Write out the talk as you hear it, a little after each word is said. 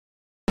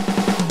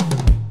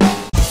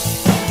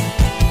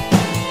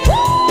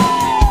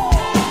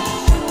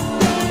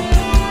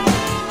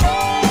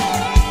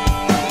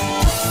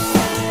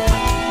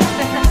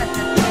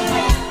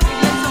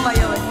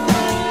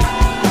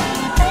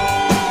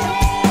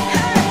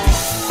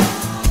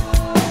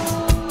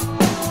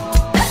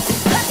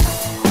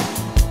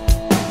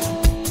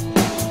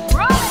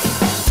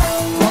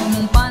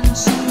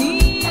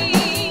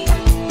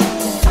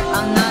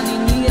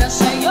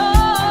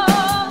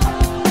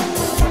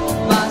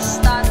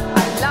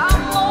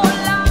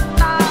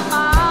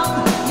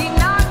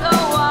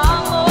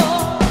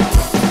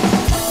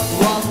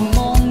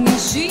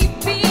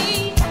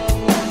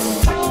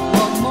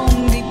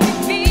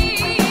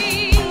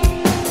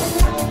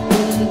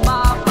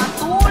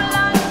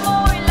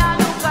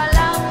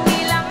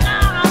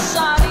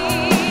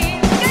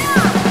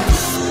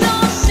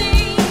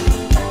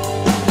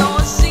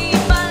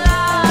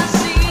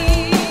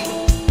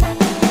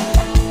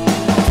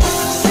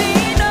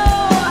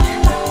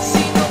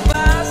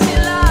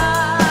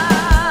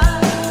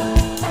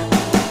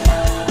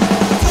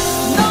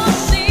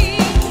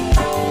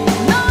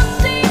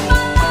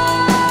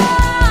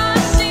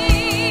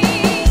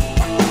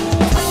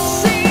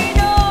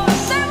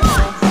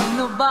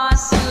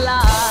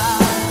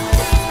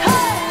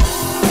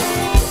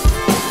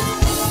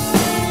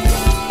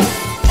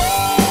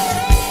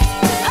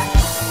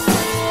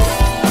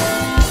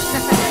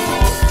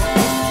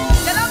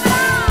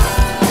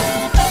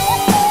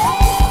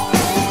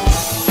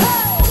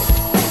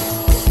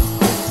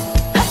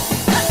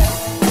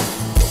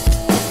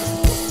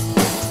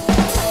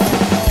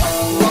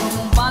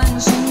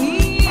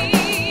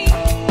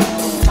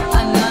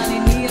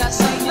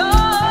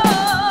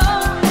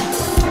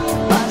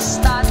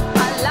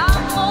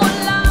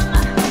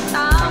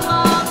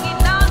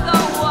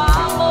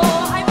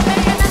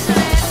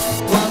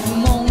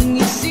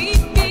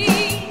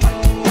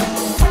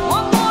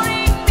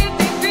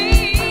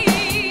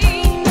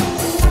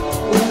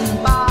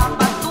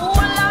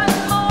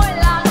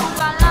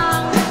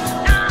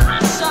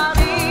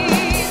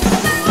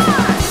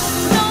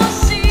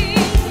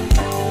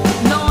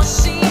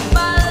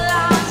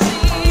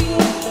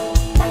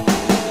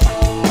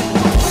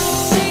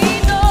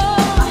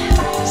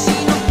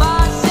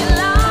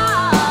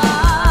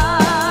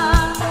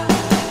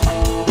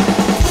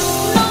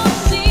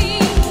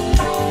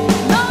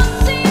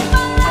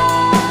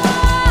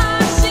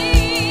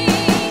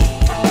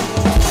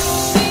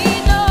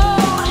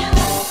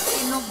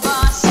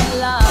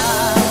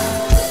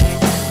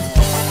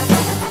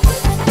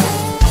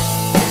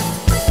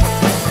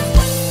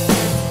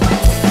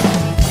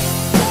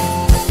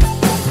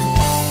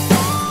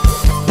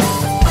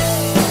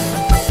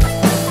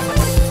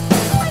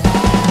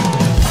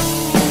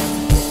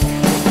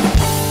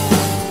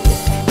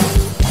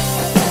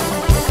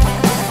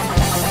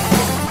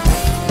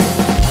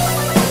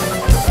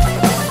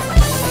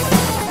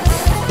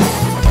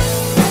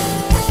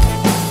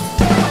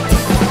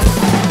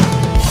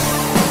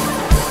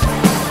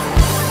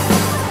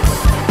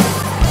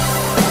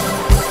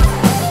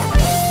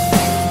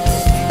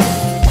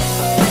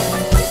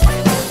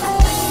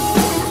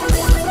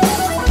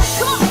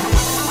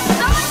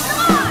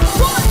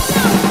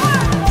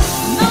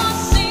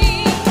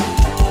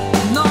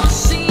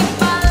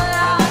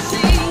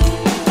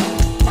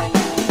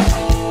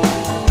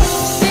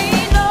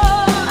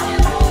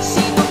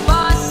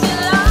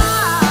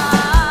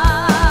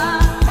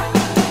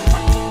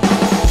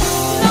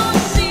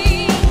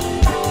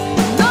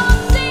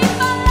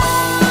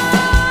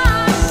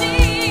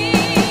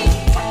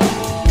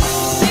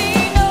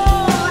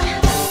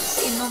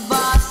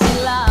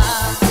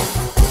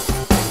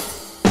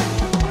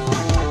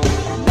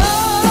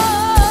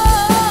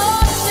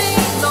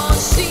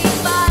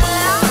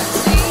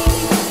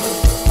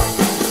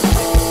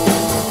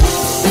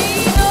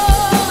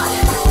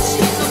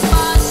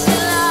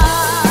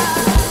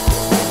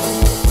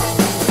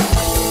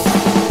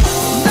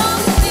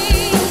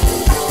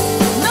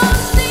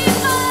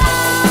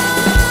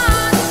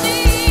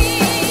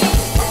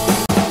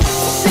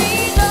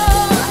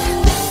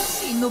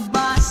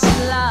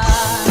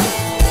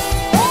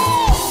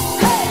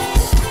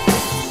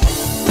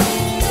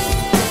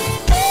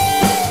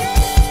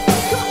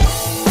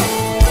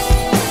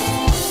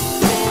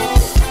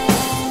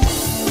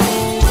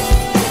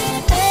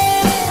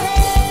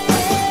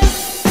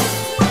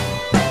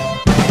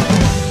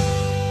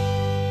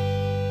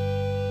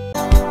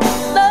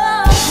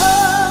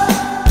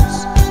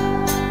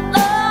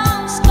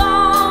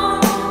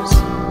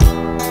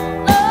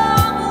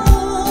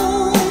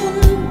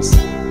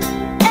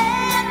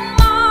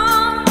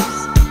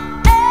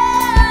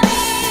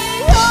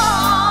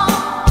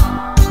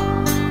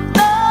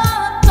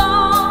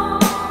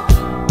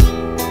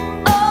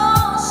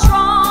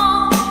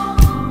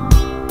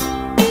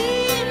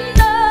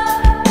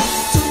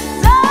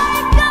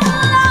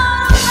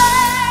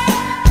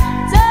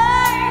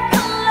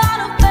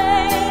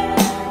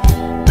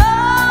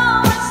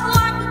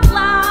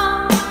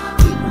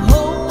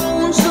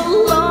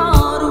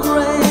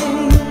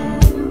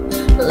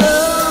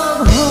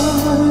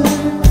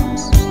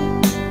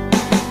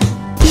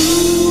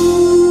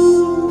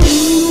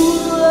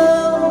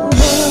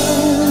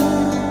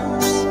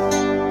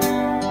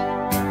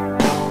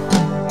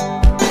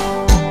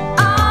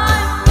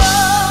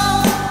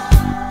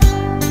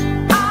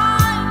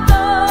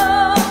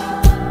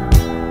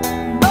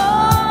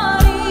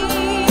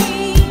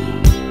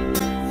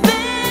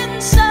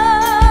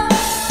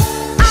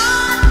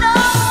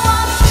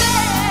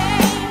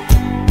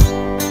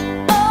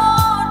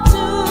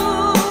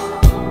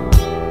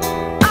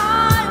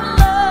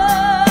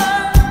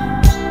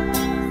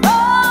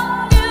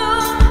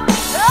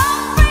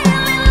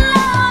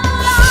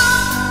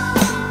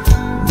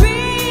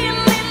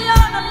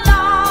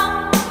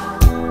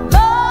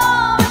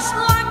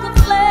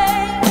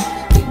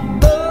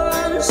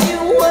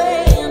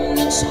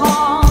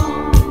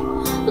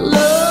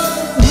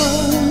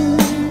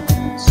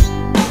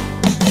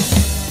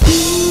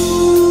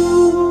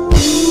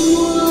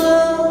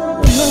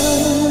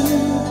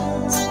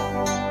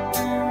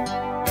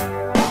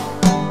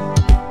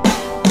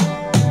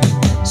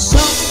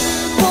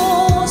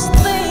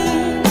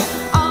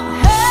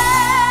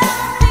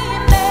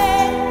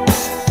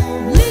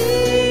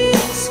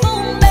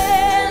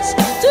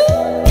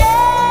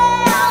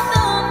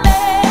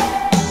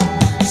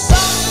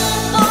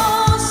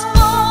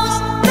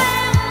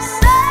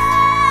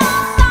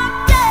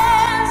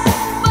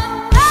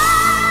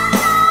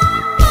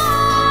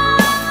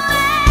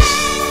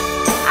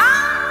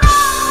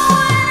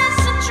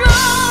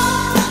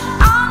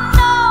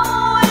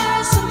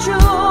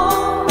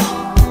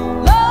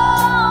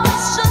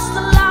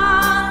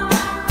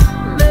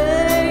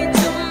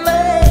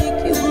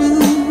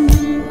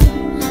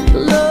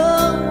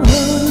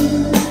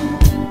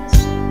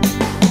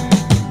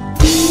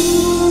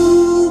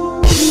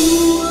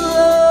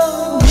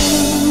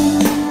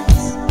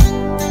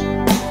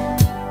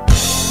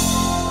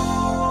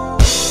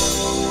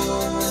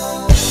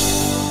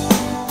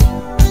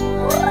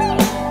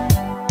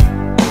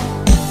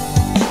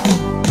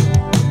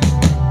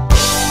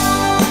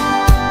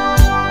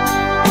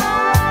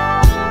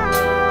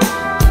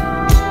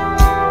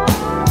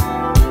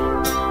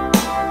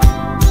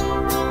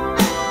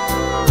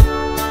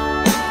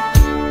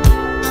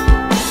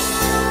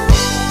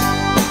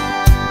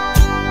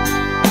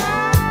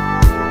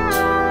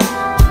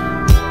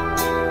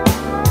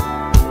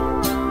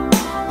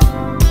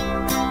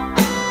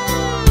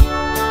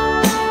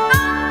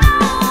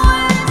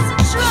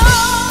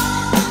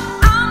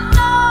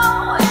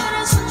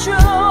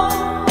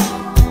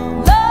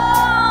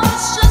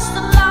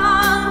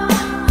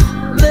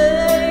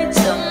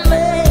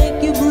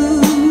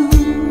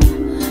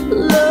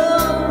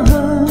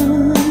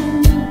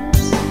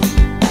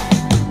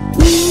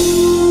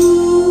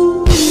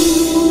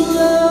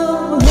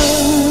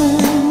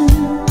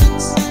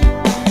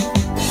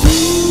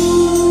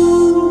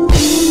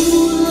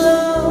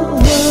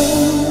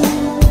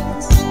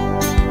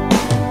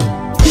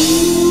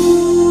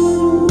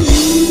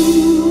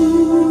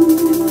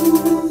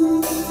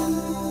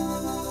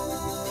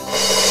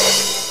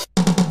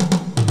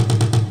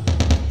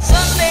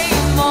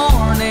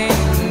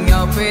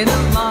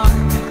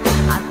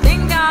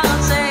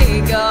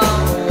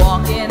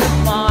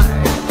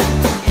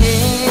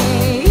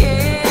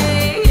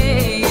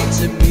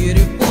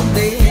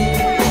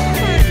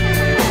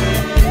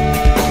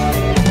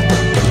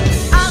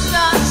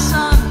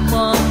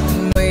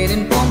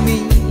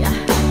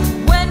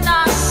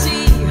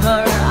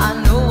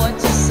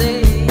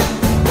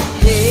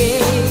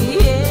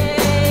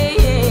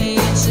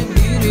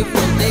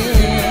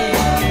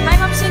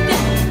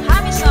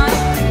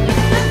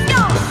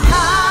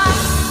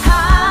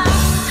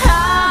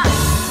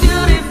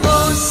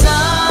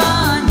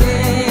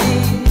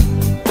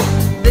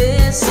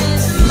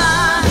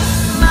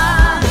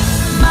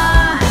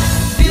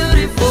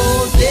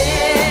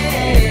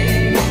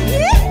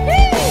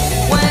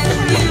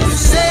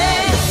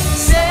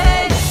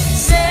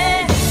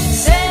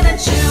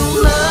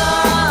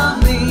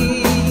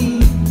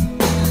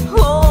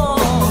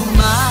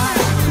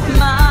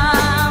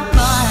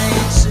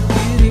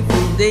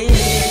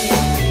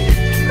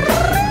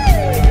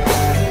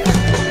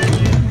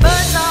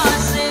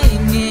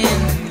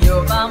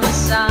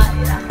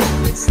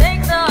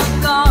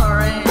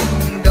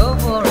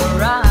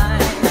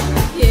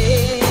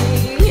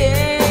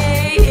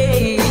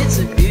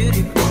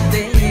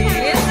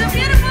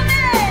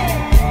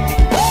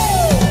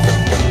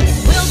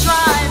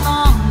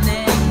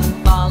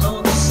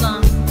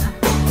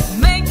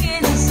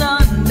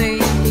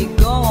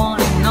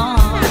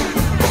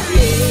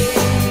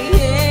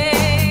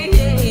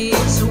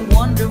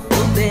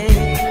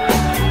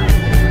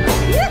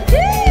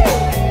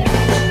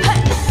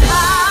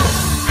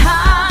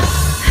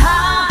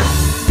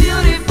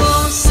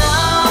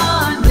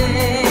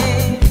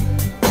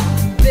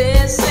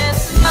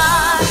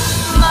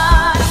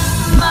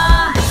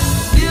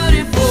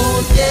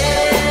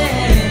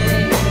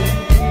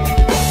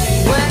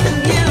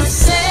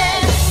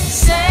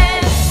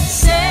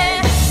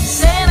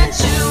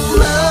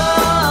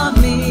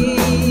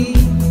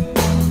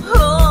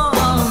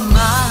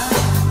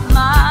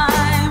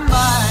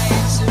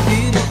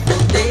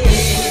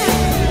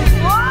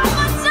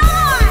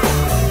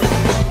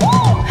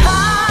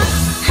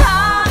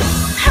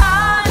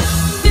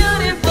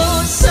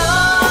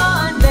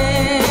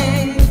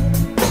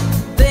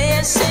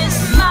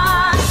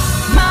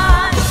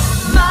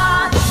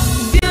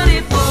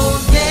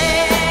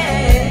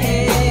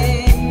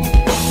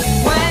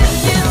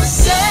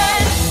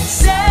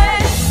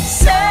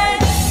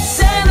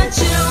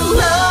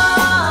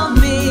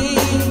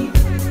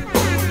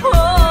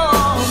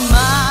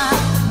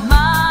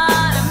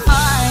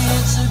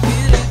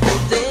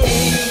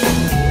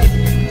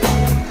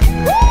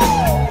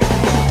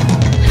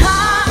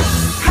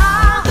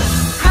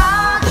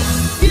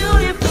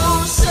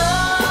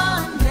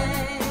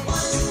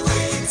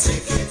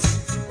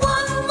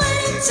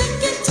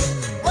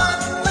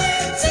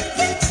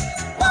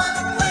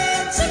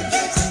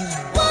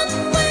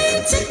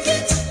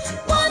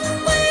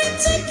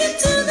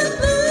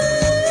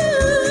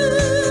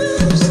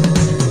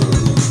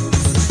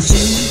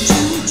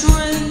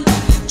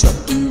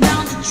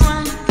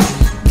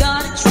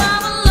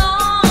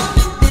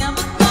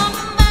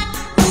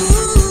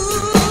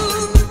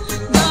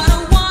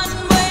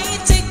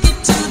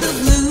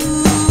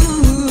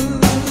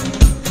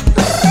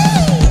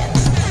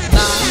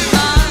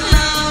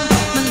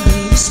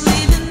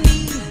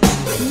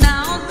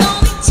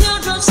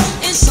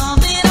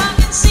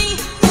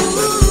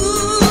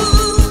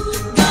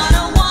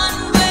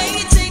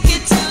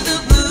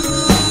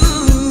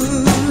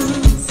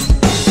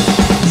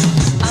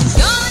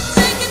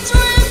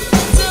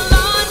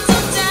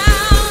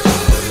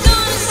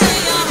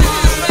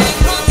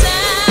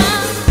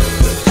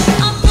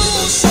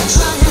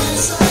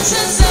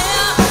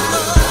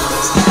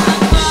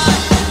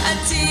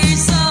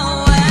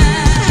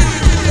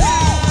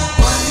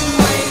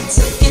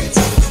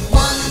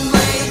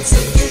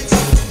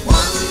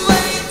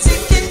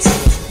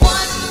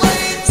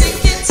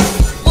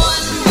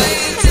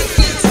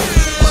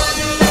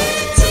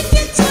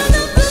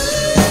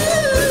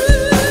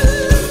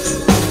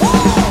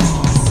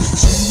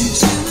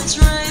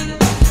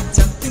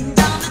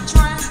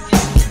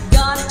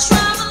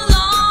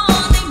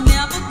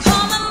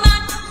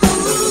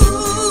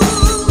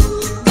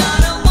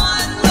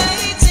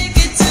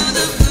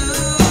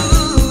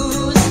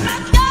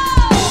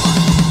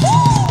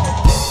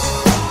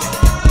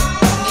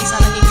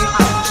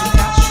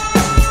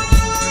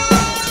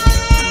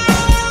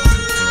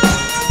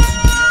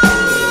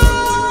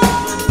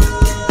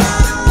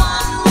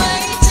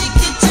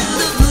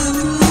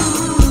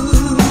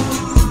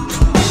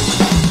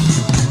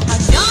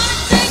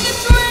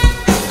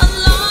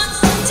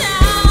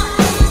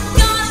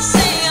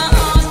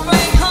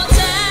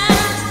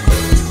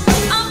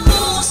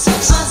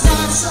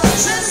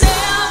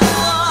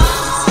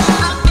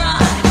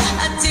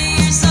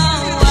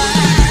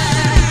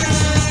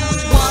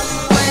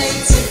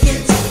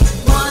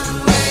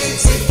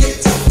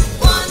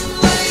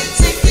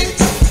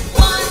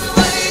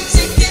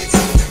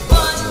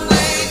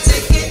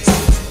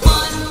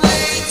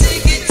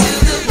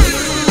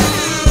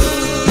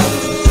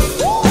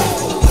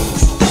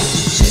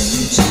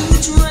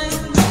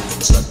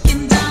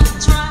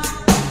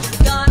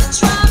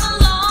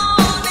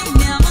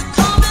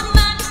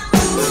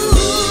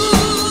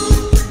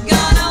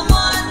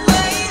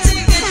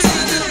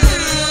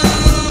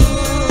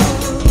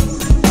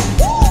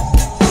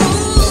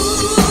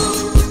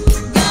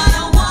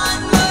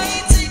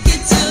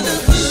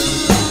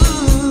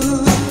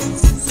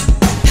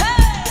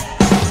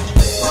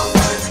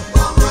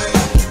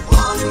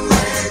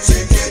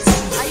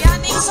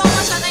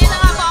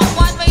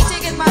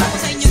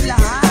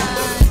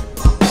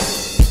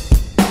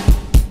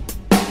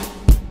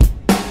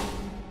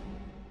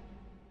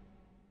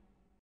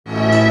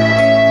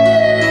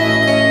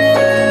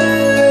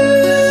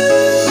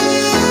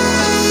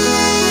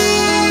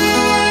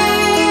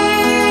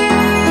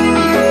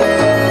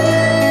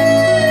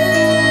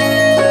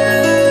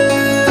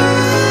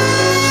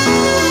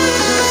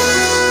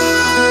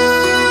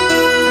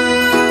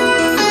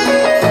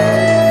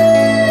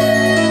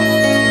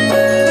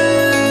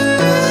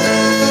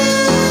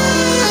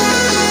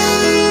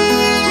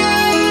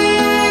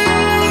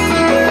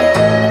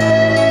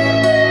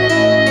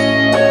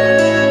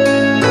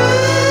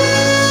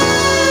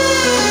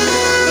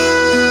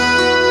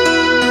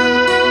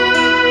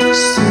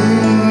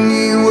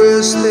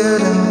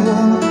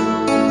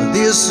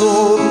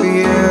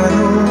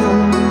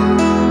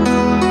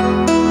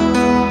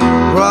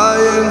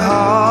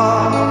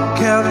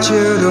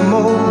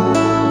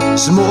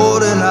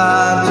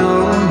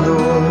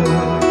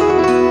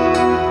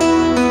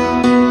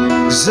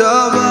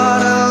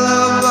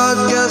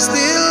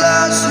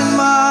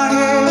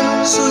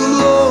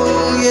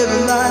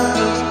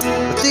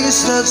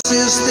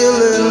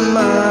still in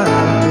my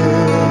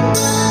head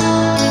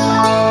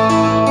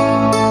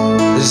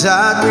as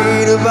I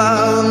read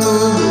about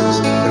movies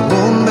that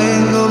won't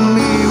think of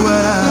me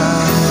when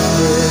I'm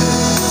dead.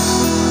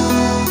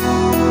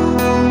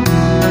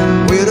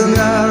 With an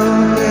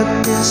iron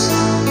at this,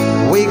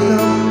 wake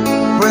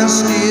up,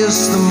 rest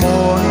is the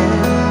morning.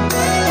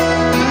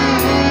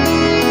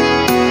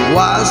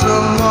 While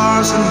some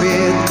Mars in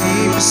bed,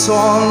 keep a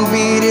song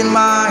beat in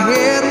my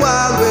head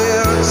while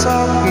we're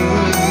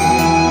talking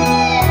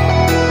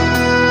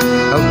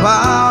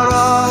about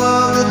all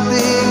of the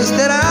things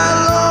that I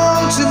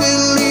long to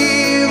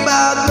believe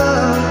about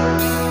love.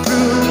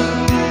 True,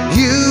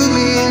 you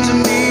mean to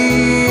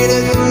me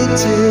the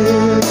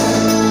greatest.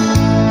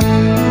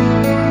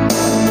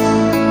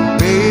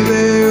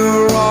 Baby,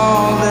 you're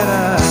all that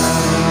I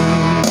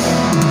need.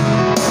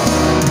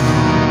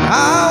 I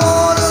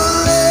wanna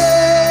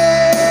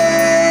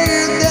lay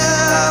you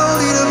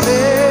down in a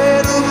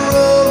bed of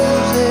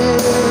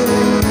roses.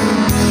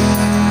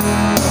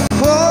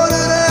 For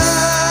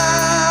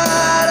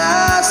tonight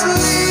I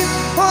sleep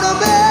on a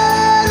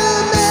bed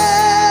of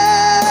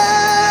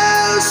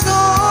nails. So I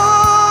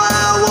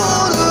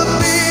wanna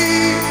be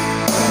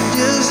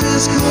just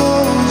as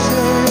close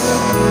as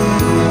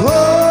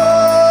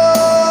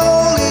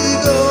Holy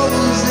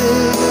Ghost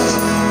is.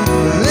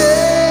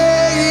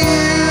 Lay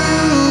you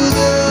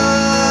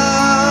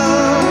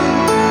down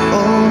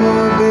on a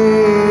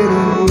bed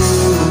of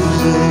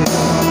roses.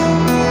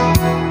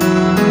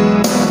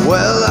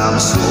 Well, I'm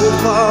so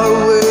far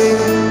away,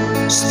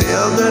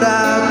 still that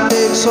I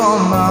takes on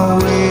my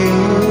way.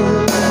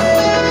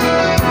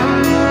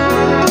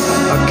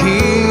 A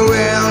king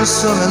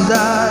ransom and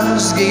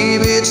dimes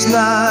gave its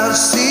knife,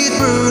 see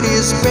through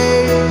this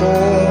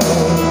paper.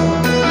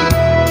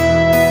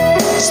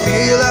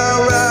 Still I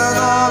run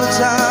all the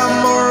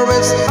time, or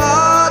it's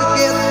hard to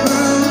get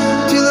through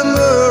till the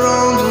murder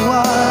on the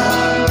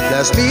wire.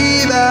 Let's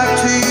be back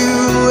to you,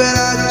 and I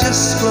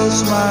just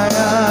close my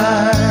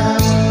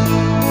eyes.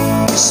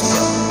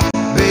 Whisper,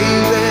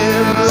 baby,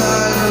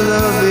 blind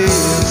love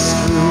is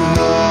true.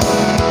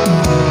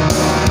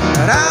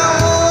 And I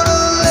wanna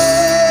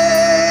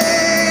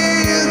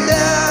lay you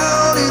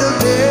down in a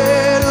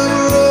bed of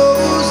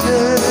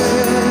roses.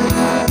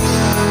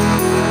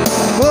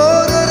 For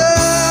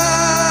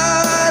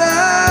tonight I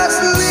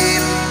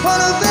sleep on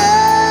a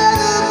bed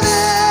of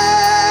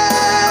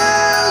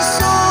nails.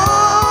 So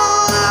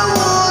I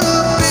wanna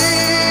be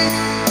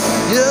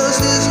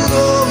just as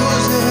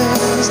close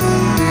as the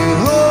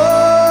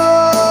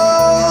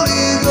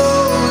Holy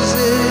Ghost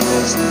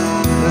is.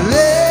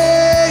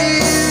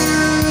 Lay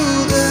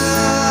you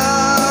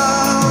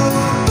down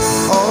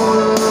on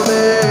a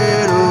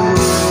bed of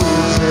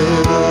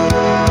roses.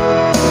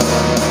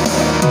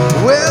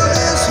 Well,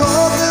 there's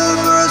hope that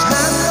first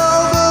hand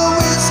over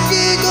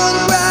whiskey, gone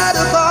right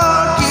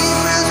apart,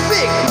 keepers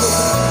big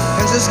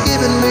and just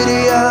giving me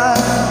the eye.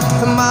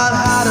 I might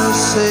have to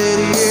say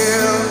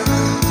yeah,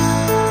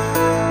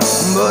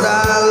 but I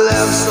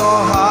left so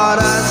hard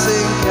I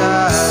think I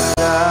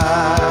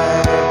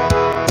died.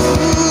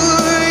 Ooh,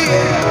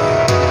 yeah.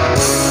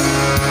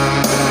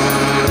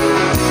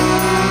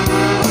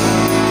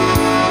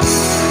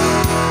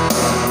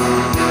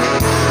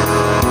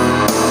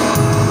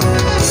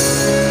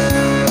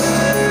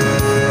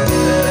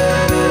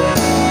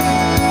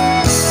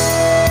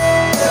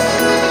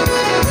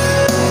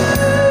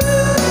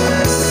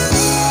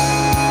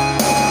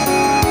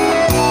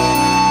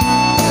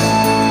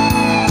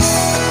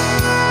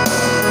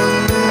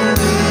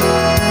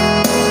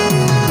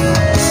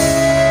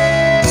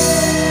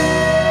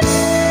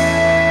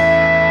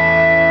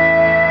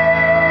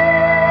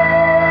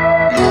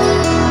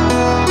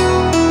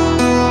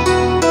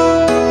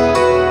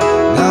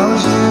 Now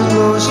as you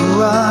close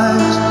your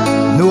eyes,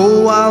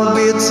 know I'll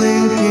be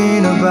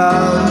thinking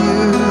about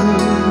you.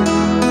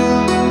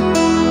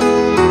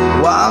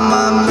 While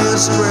my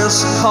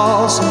mistress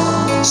calls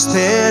me,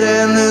 stead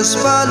in the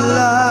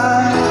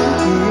spotlight.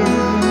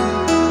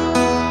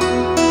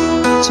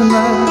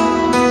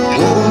 Tonight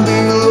won't be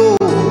low,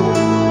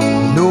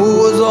 no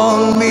one's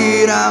on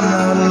me, I'm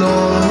not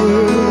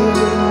lonely.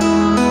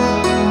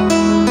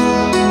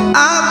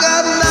 I've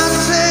got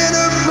nothing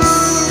to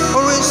prove,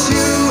 for it's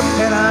you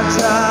and I'm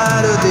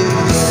tired of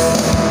this.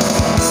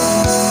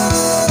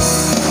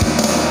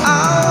 I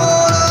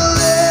wanna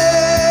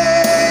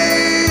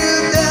lay you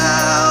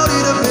down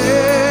in a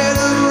bed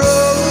of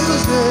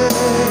roses.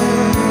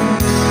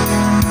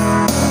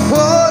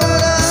 For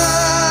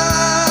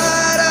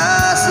tonight I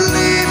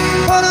sleep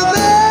on a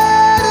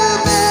bed of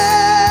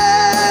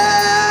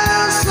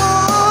nails. So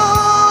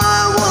I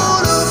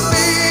wanna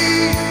be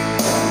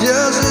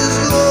just as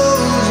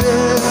close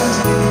as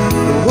the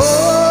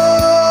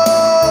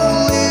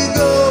Holy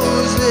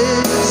Ghost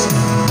is.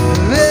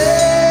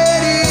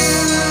 Let you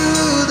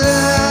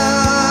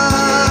down.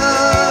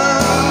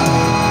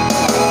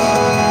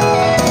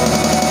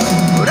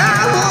 But I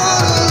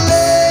wanna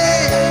lay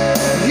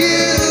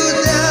you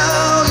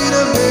down in a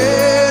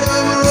bed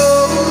of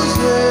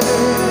roses.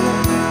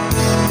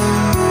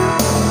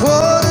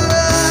 For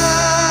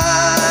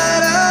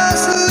tonight I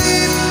sleep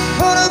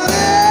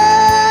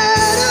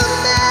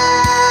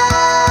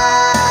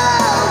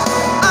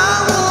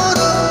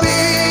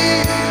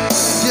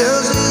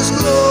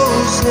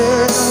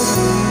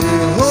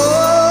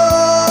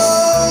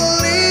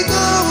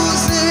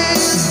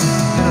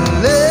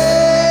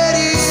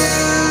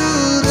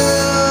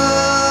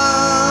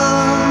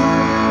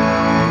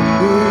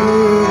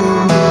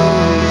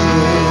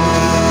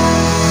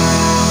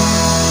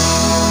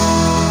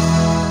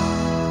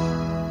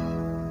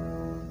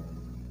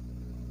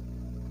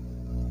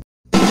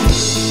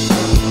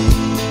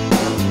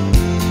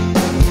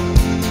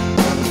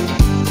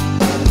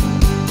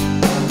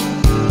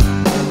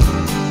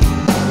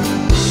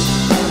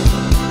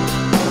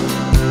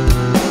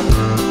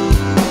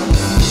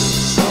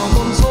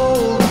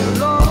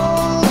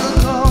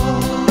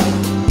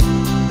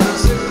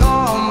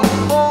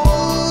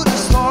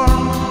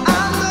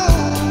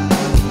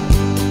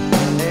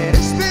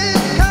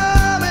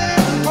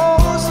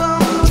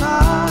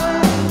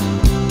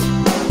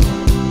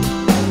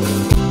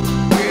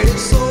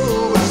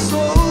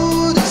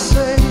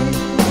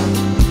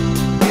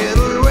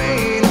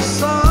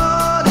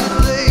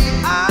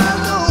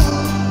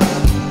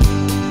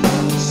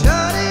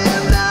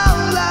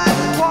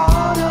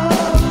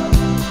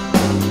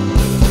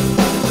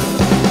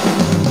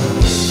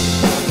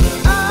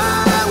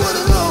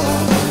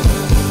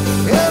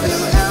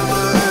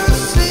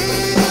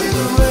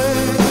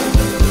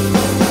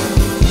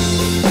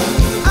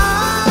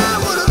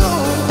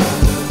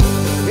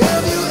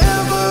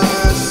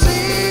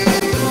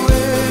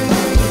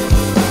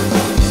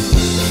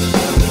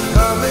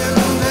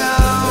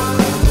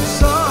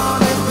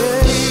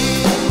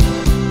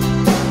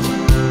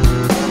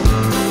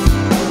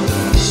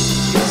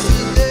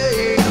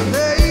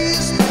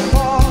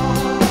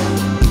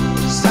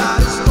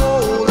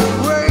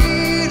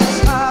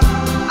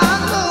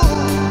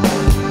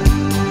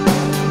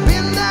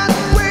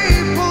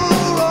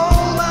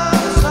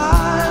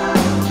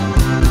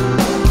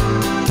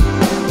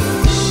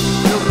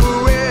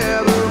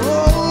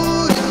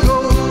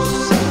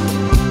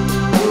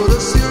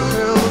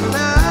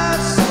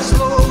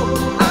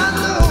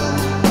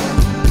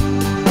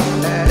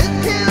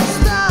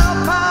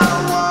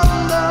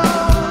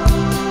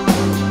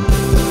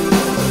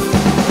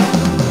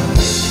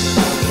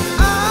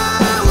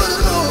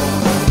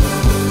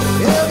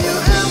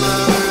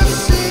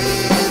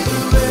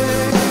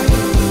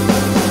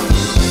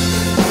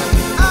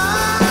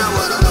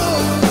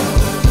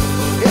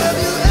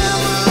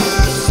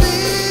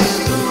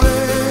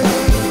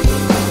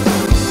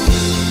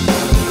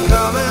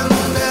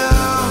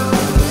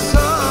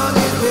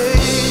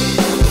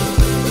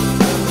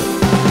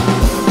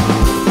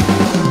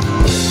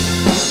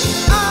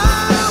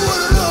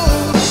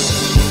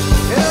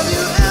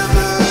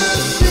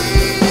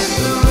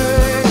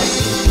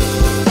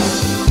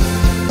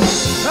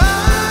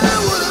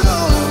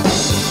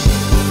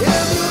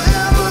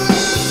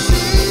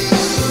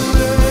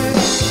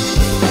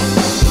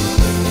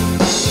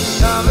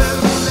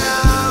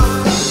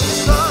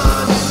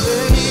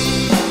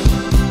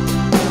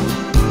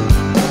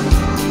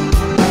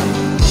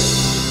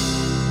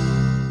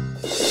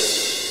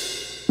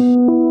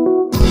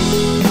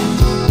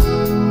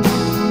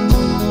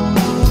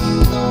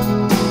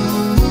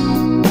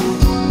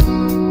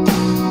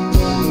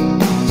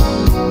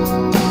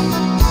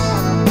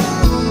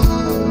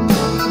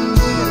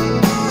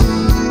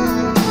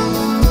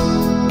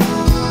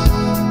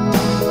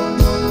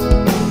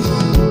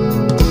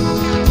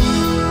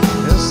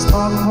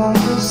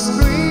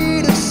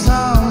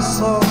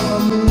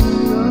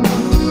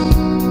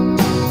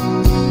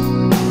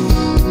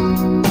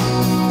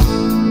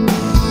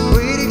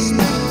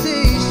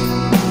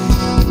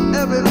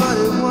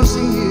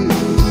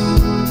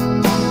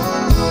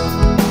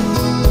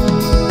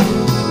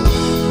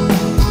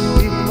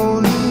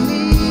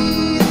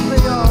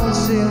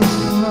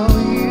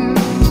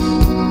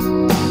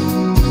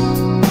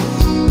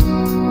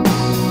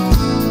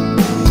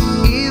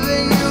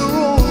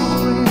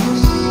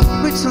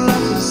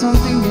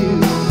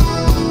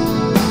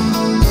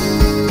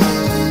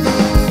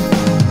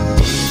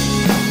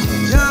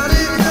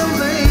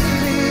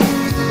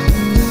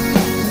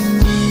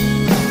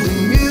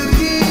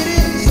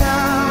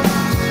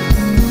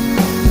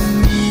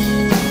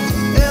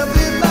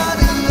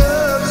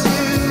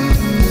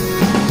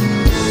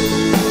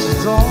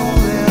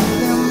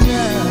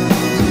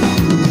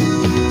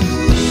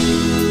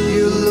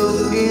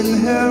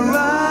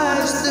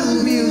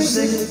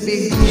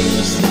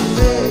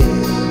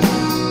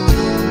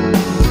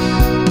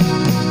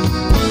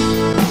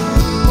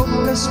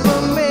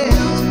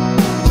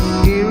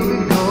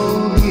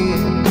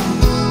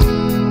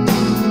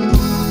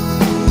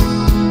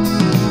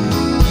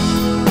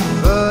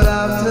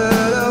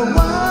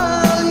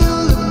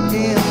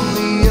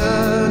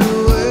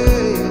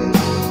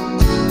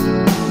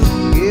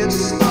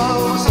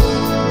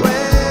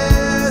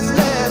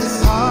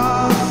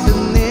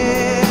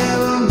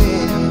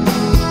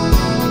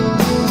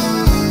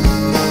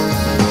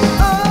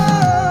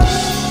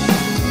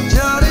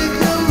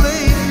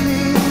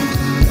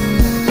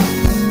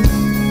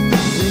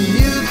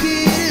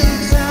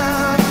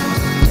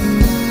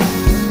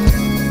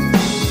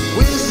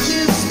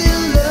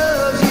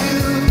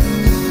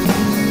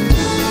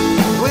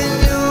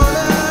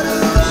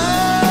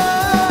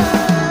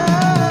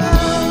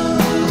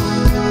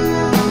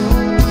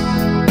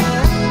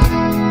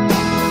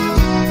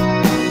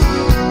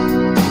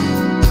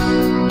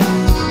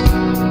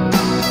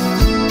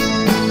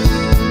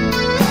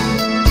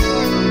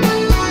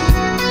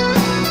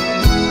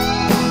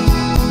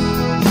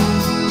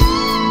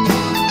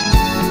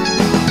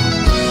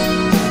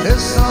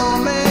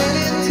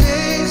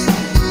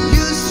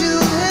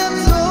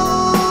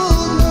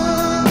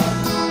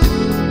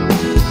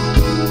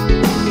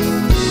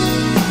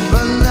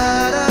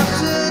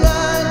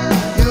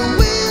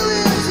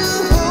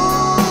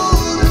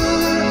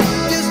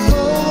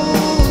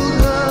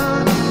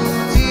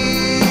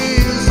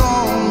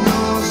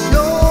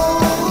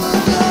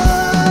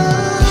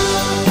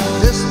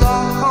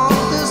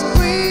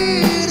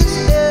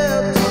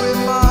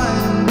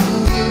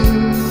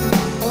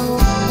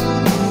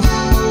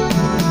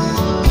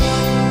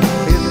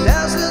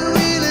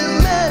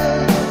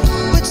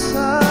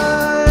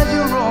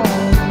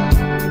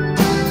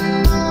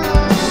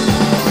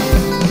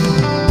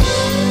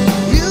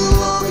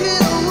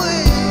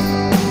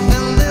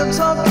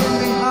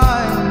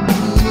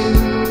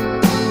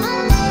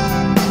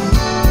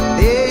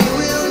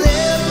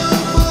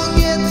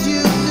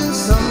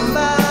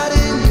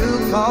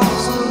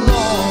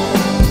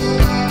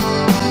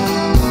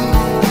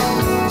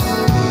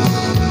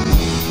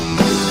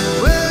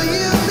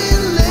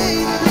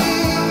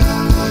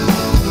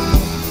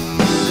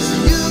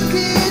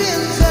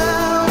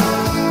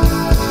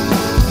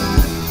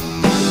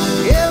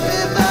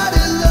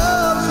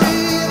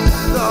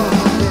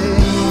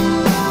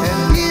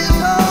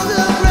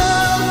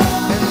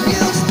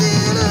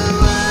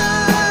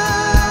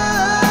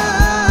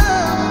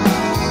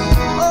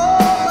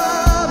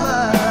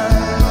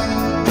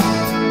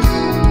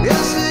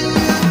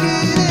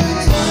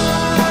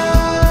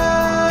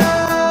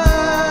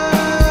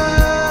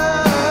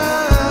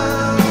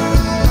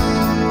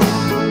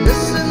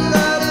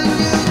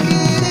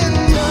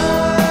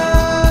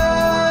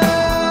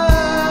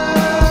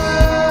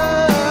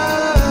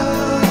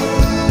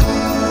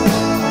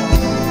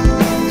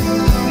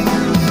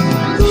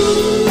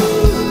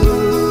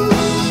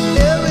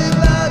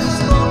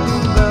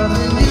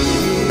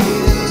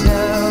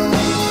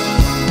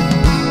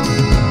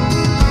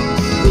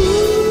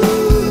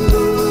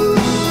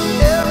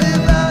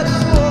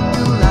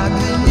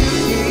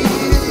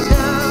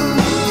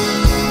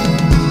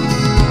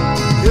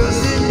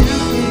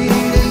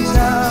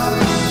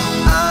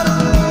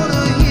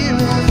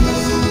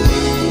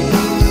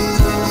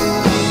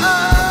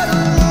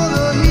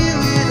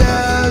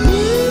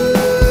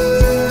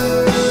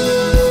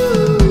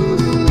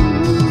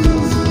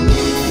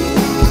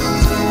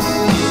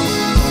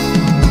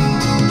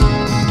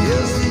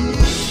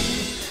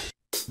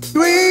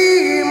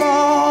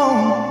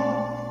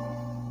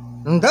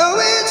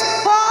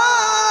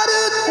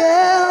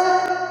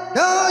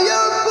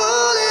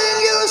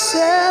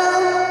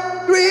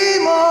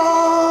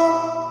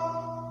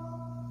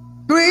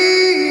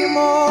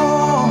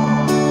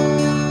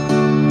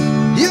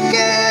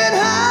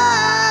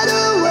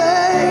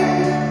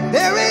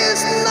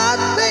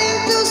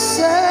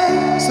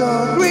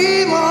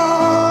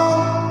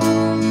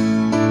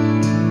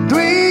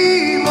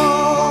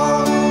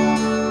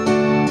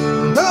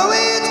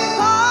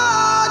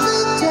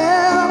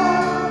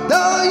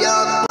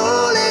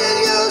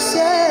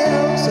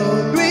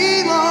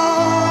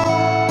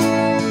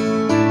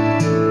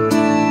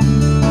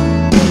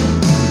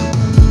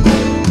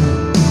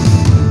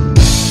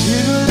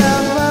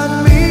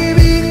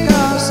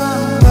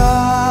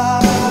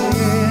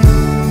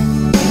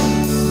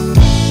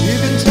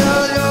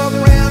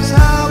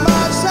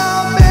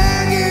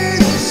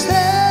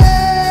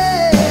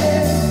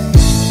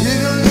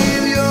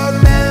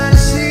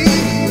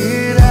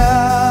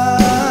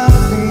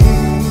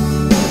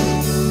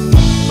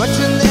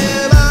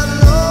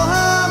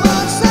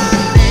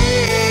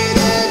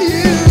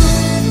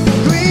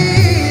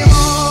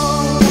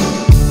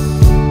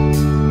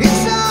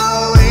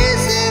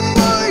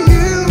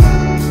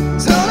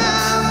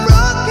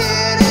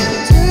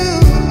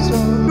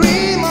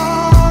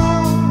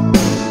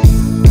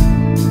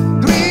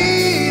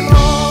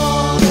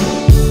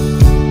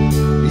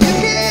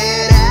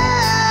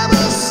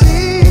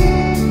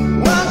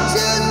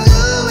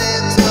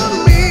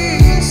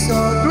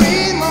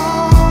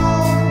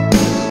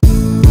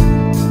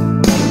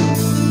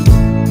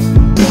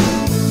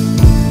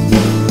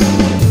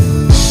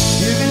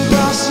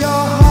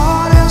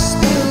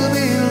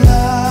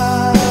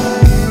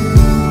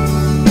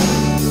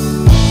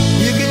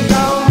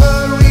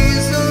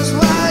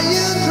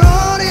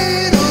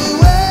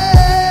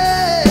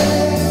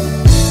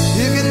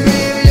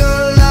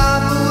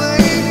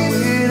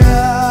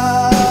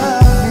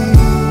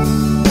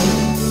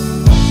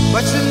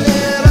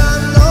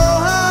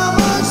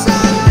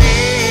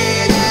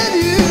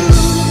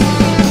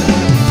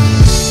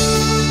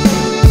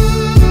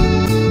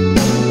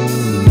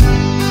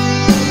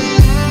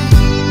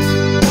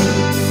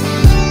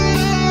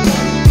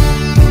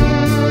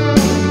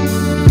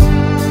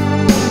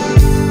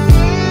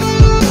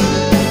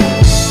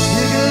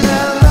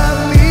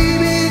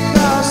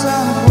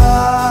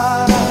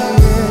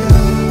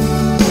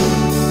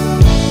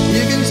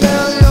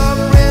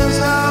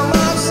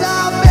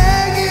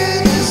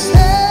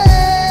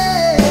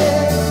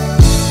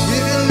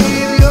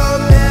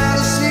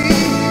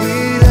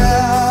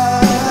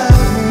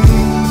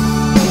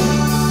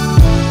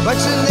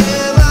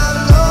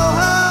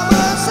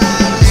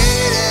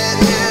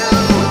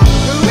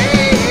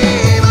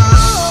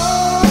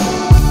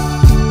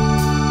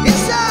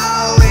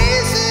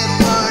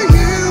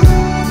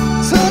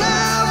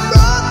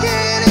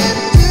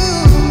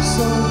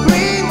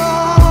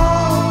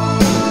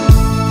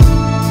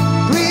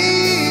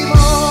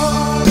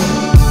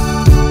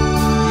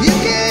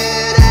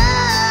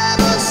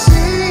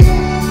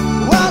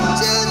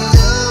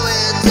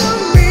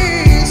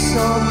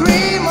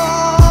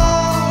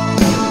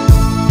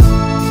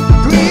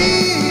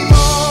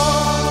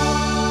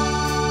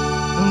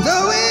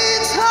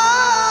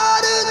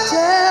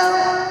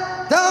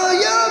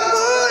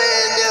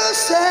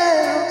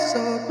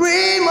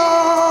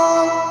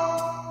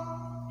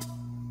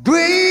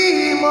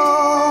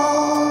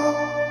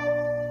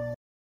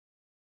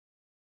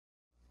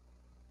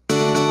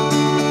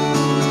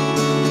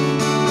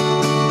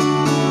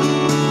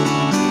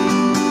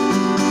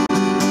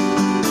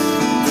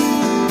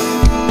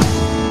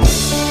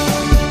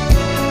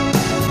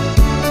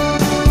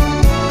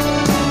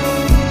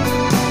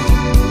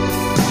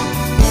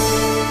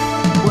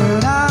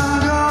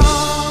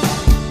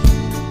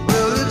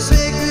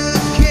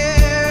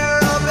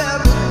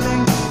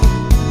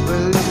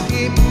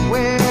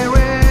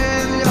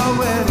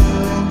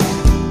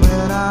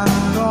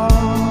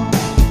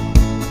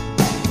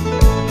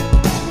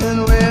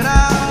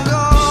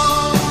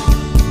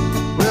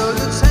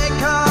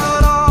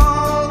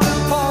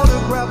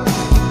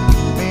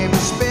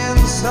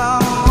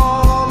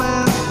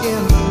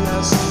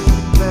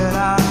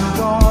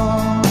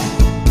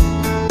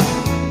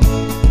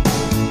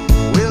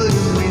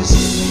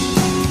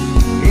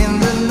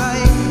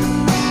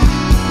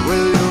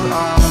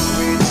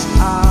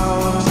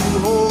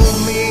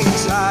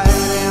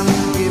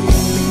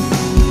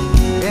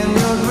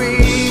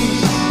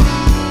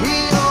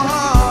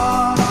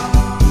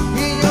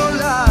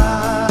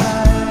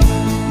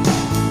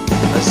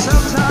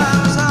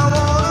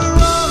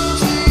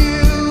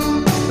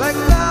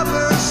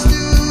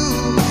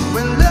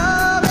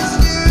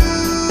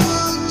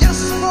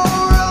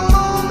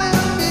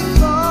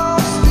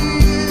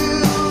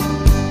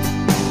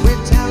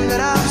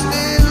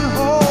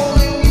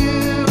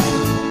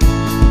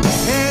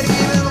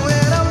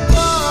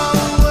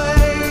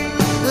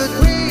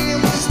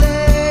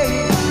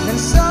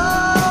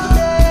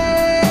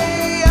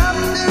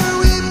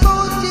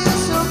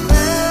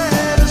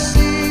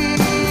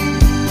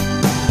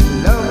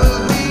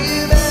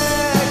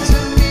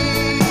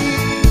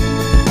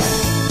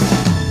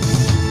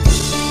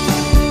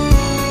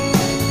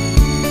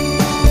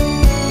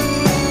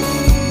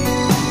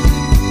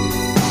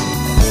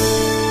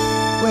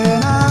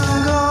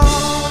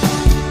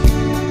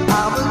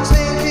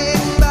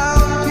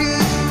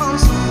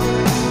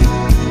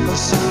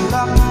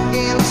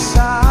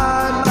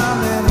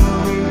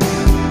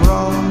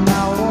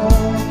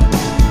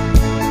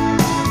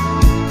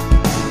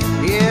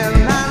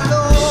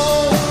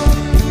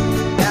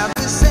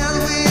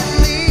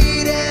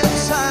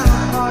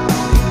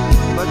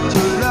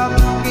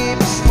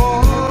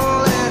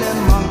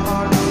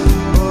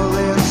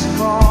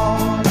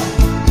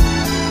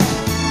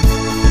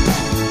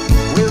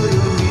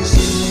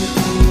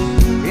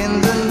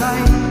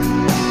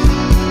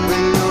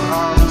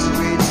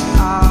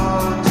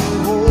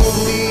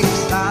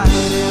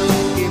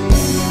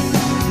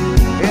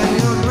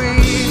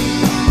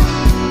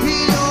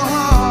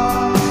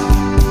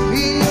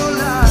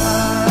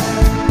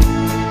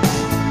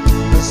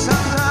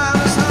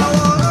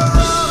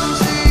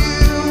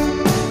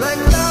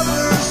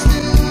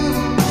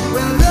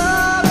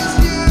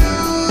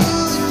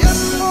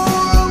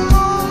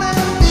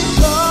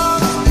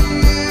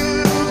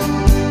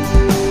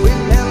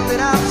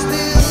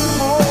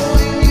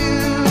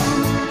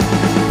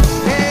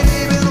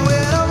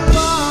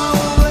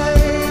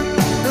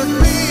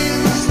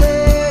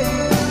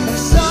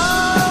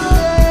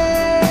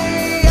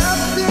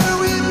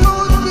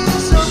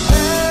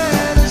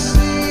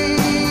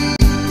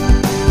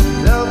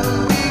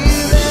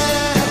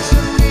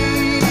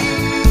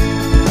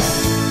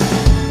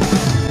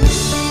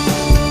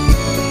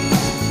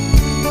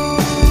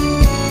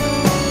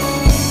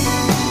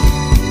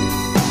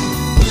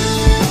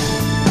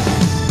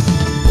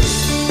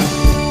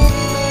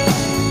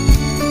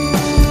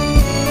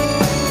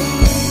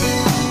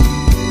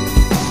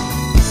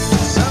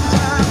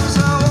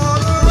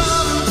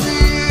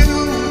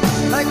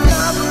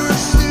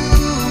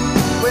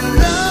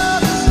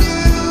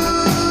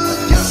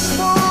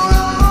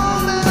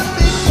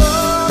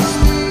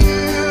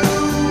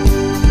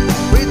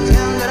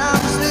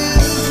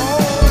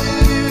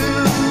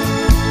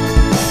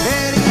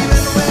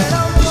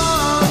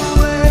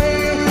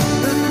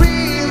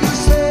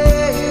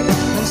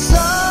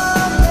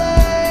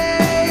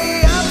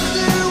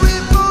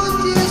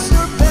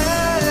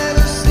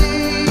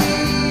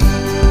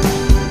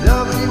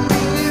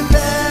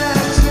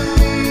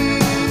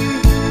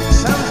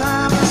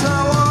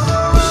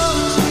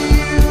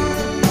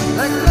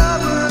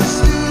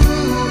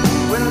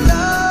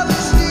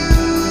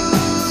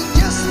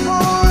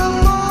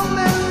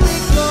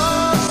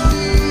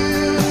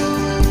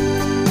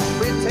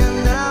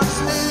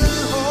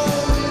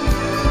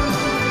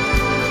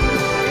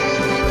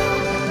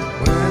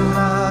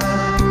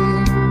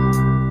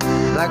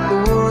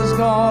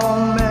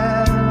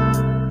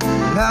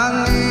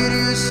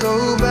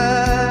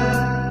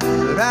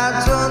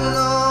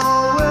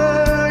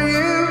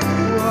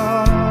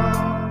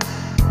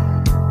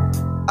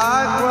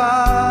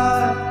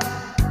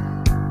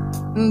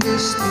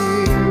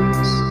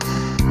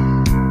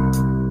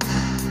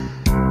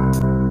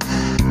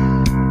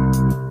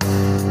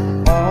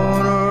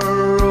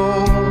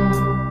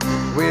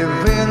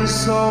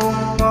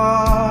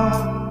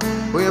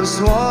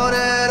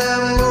wanted a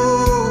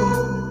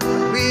moon,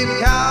 we've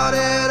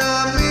counted a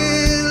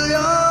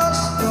million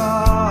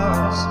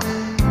stars.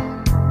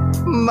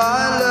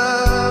 My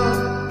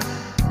love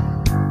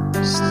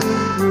still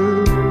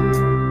true.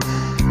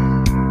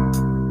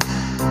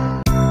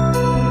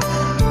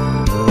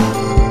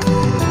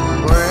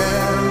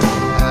 When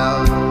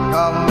have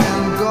come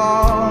and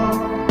gone,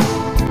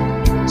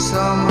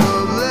 some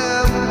have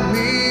left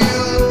me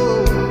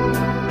alone,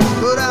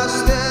 but I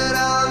stayed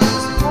out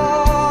this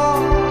far.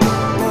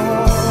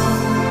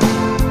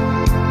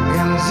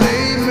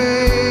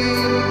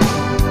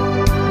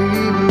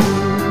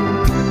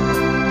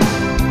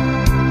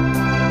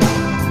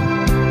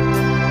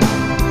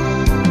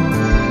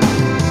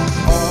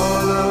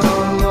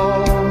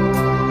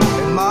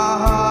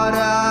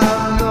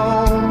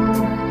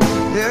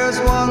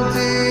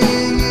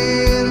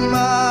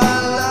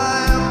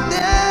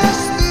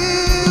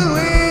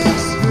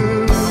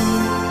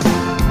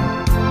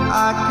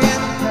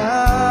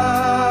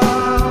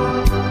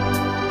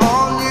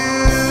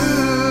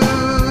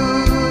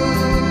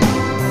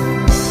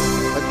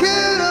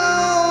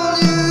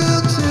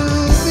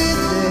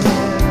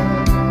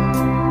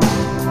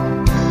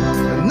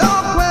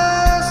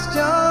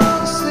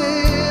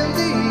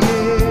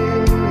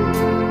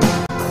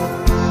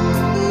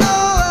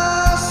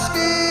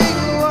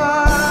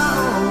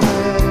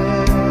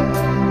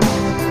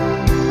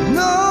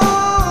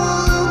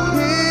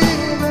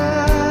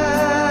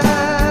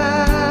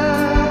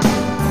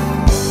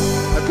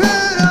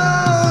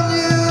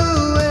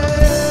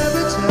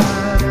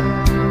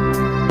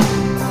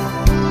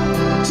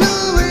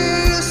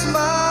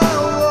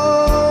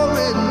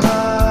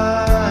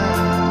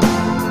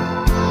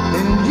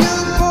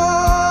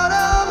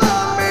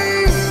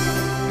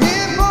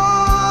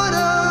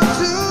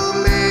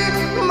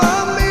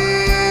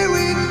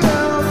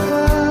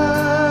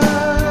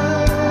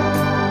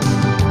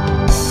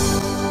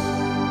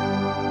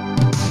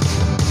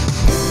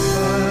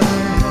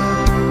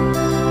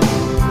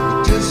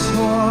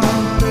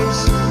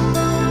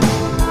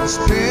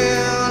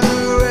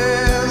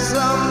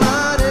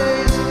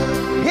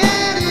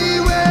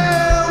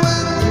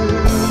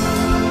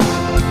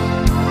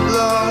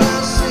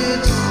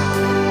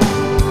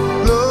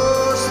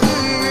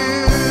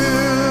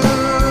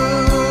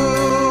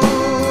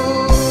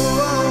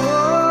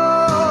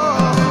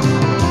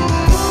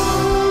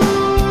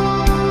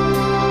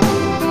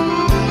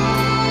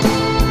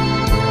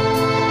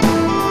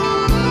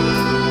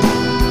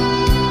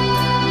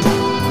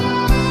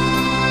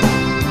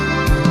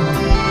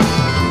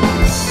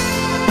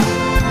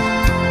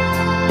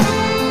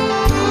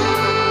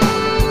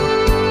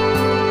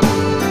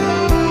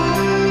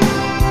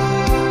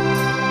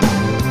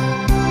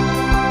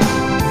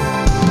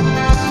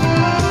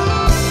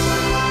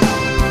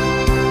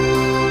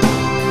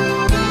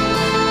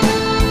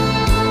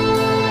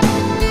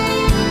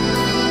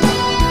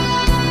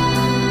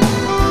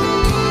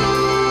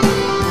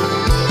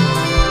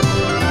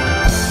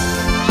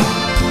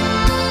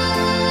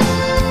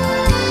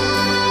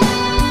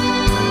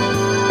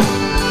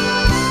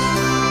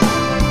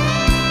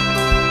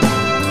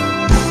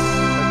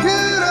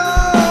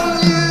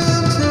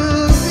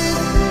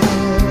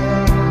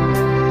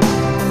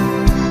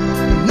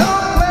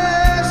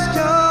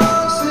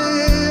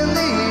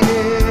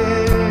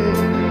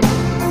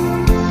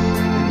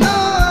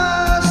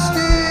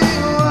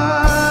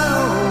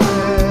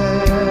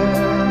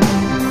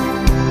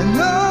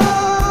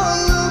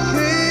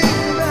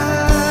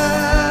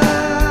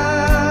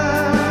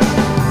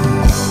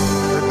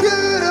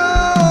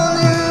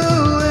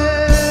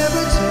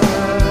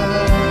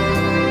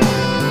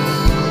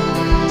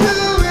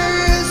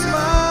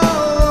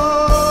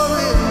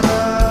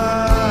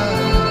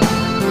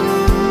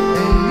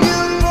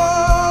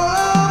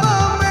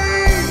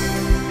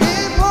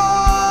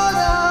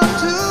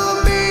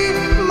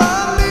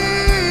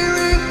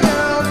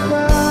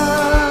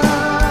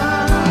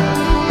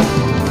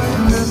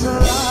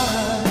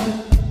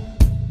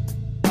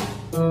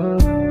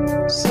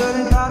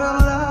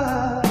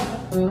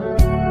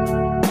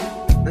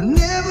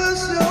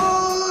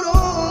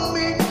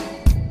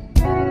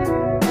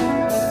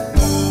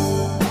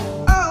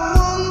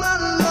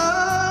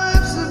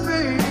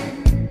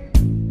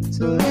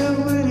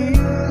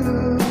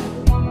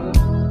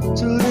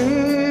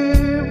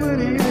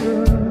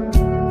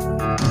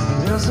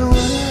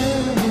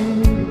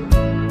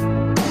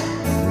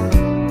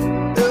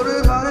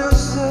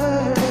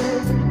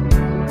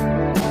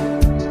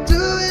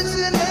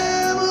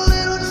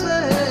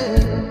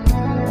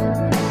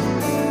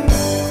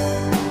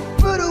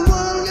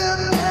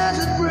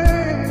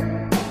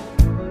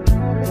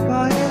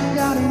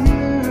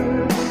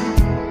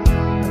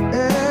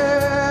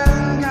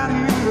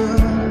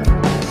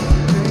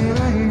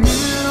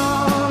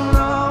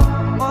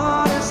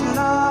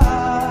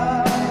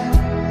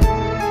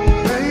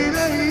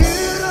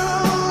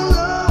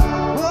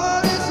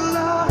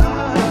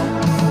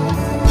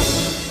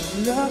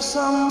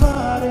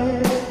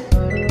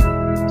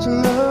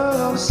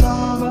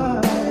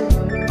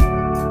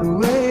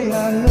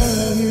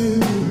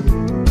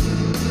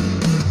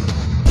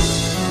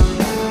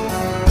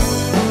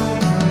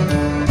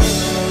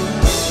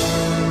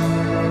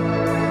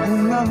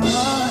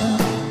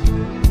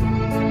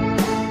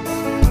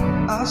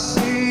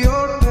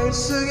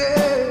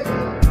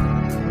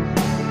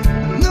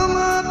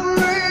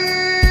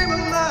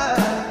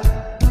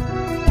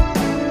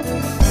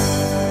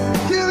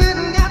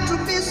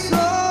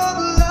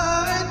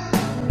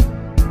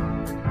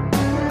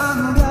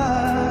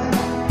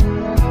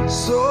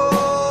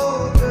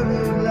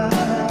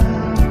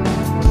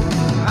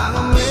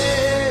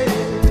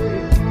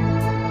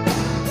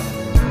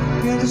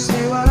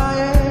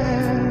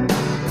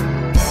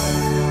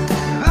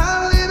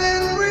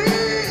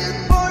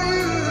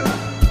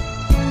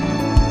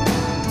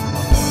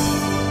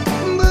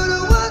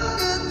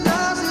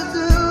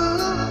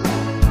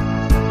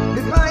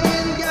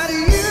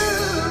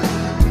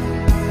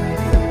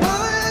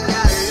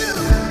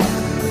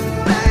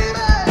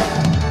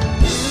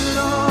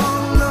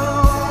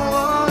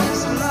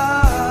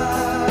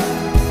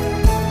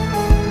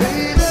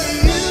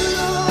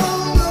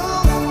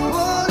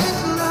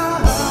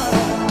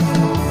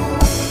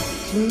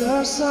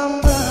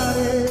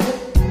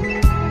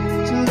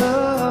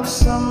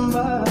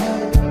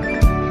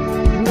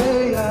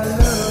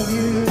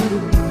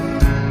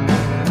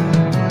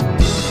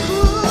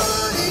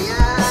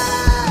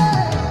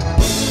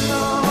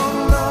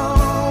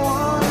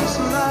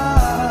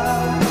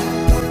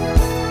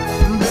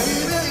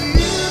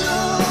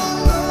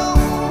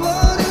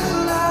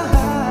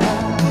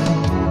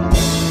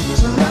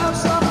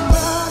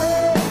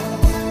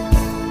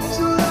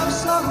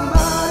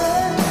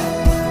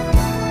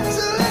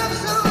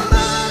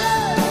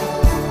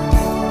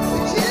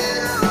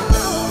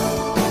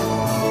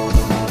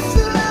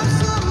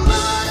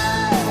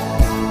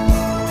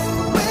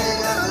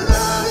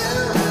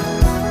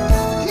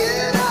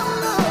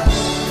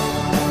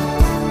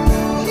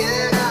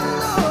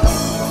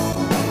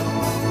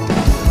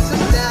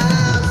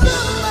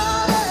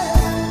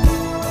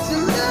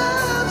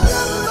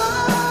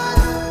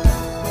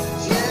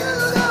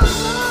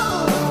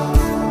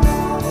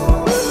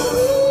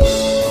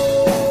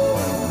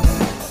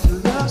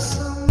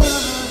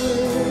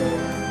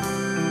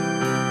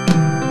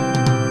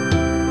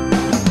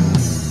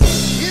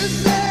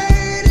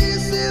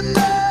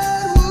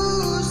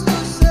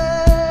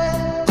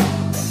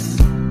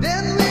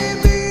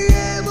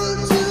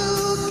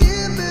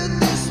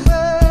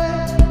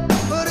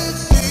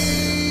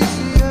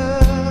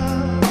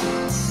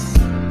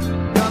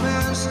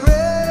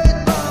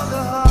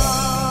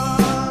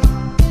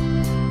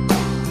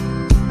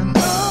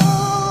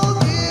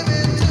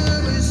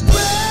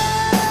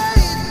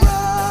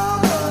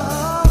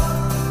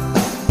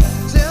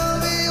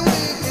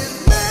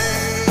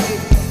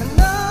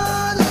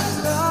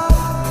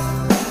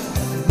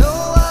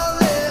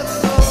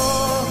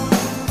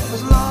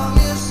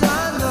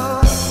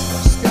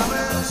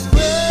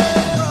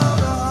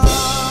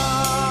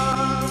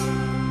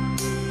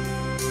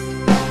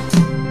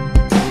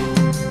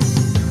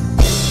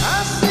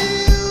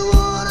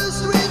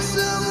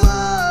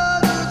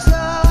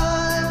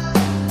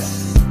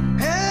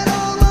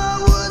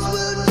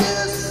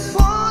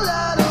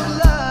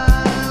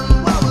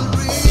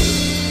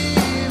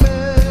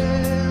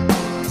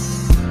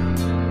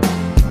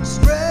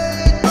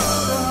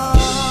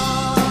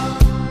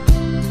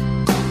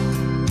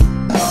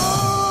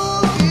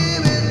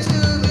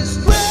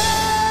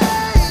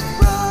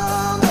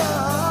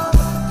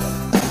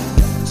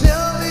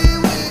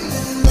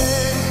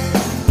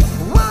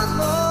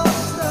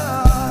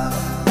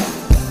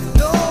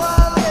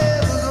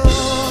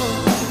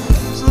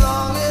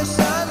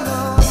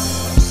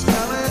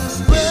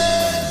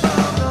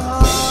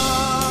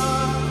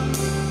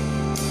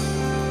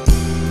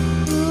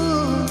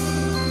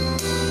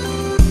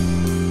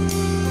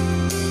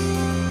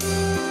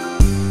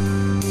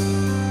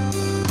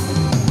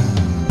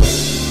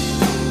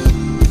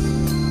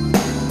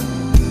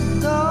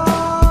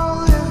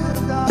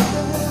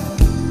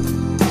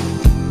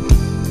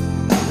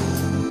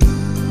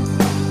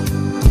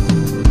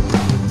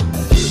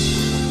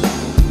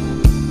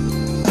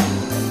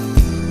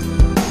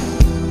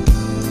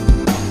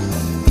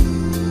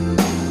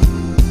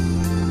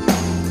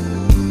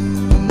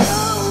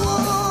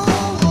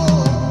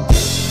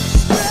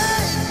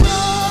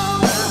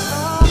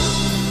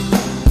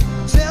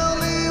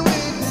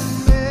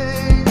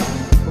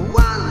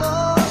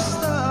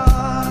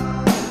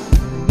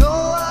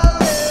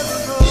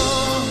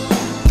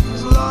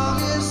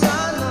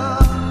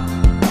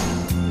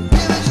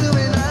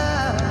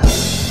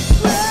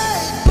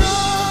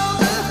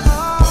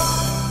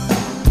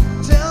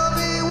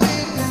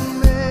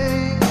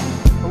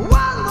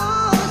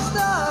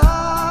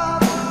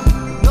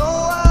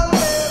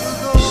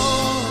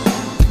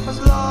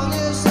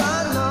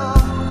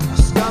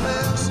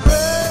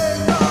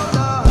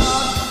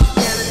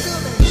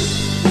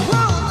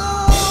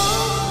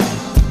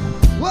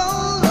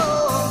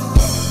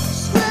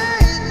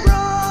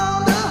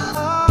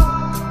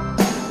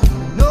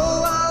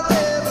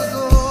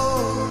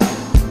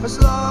 as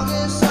long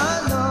as I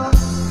know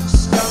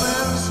it's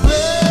coming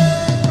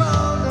straight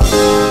from the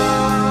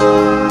heart.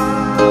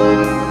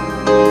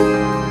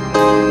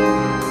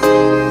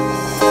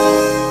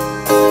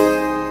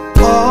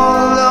 All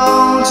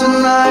alone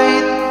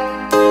tonight,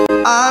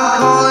 I'm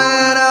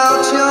calling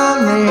out your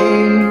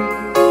name.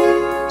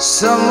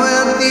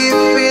 Somewhere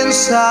deep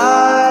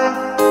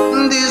inside,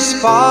 this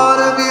part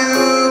of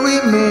you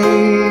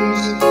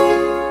remains.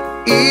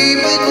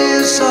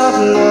 Images of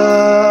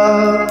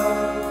love,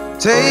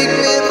 take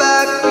me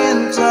back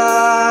in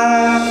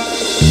time.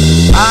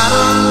 I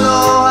don't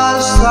know how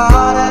it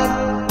started,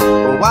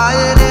 or why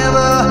it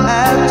never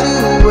had to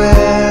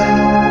end,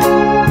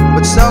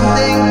 but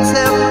something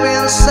deep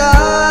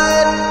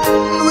inside,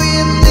 we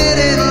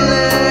didn't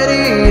let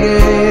it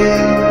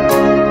in.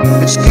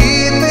 It's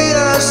keeping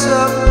us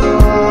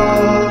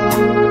apart.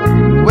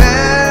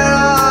 Where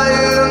are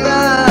you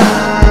now?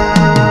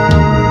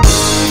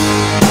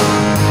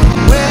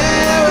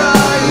 Where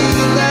are you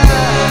now?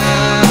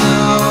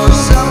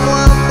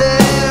 Someone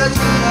there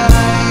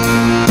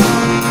tonight,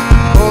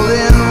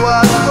 holding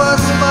what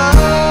was mine.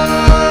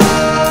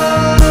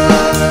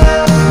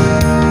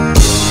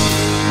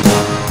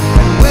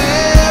 And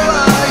where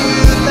are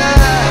you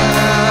now?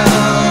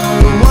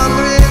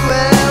 Wondering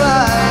where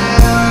I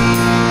am.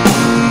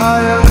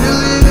 Are you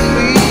really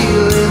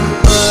feeling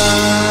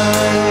fine?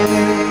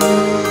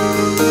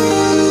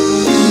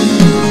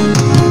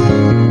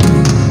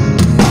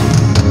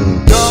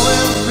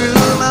 Going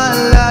through my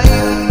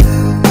life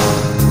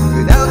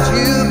without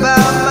you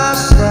by my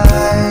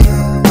side.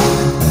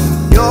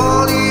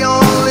 You're the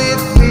only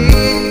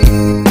thing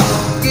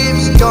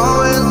keeps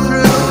going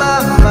through my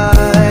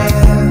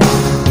mind,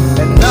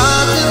 and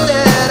nothing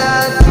that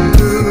I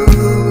do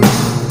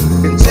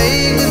can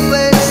take the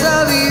place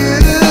of you.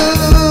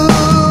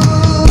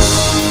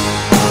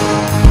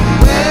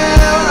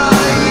 Where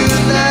are you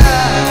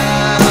now?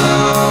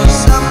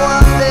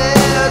 Someone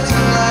there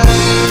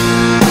tonight,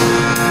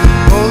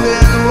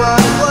 holding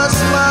what was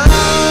mine.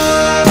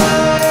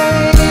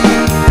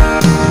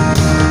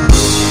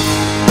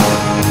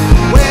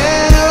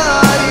 Where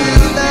are you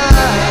now?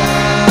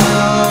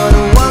 I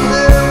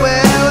wonder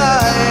where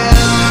I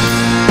am.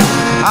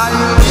 Are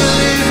you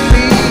really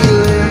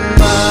feeling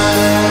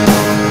fine?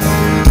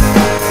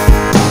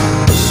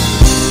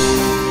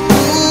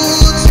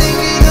 Ooh,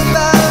 thinking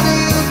about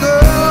you,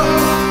 girl.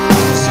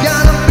 It's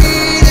gotta be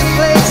the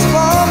place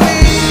for me.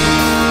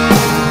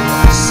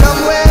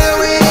 Somewhere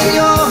in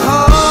your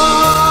heart.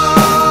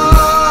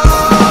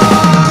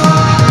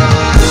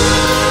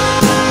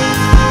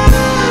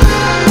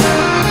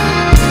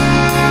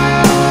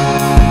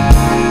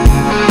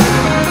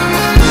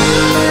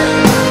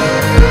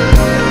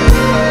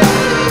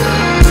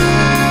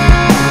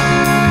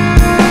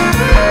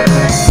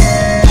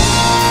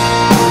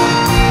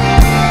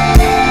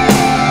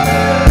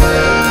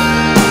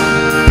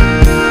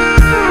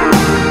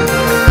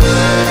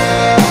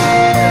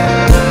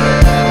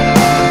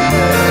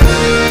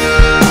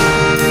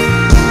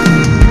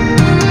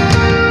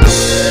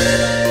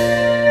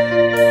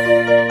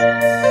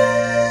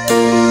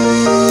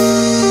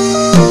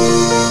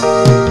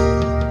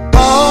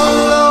 All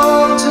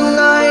alone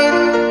tonight,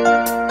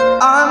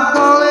 I'm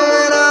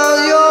calling out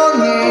your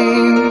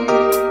name.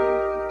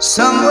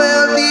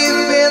 Somewhere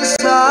deep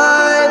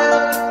inside,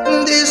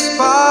 this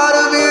part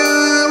of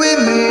you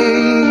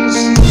remains.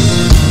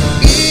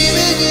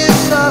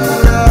 Images of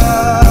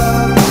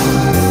love,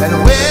 and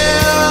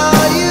where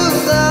are you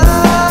now?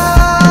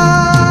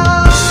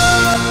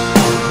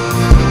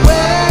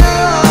 Where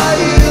are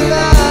you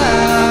now?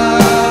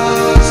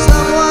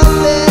 Someone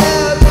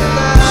there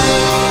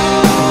tonight,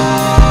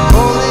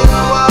 holding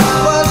what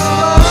was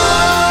mine.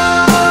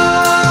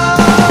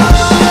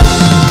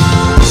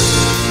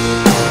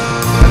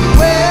 And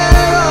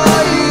where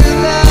are you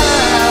now?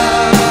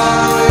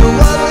 You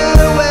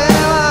wonder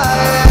where I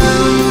am.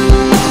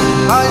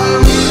 Are you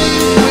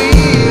really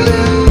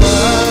feeling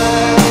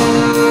fine?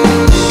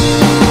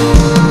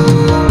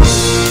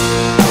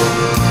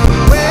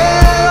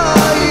 Where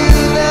are you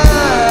now?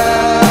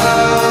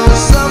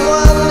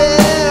 Someone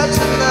there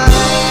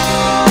tonight,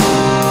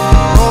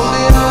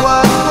 holding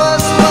what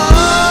was mine.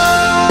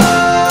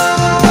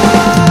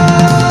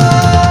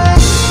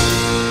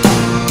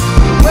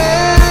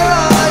 Where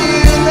are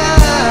you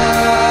now?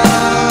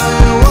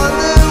 You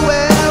wonder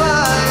where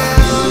I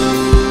am.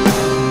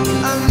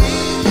 I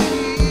need you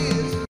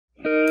here.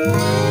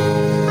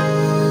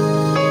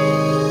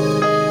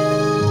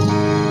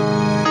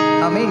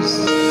 I miss.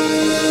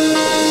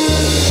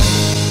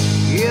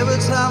 Every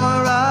time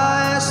our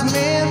eyes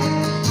meet,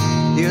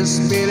 you're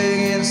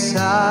spilling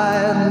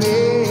inside me.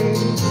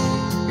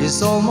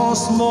 It's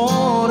almost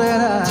more than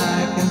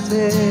I can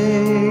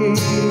take.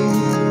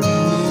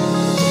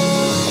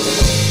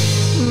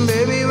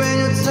 Baby, when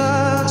you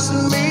touch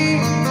me,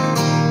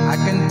 I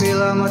can feel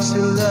how much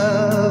you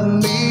love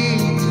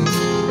me,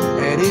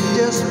 and it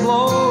just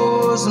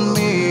blows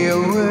me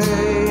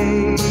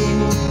away.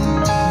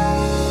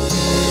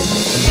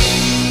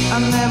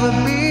 I've never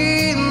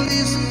been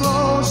this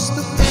close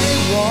to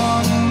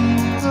anyone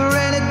or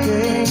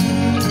anything.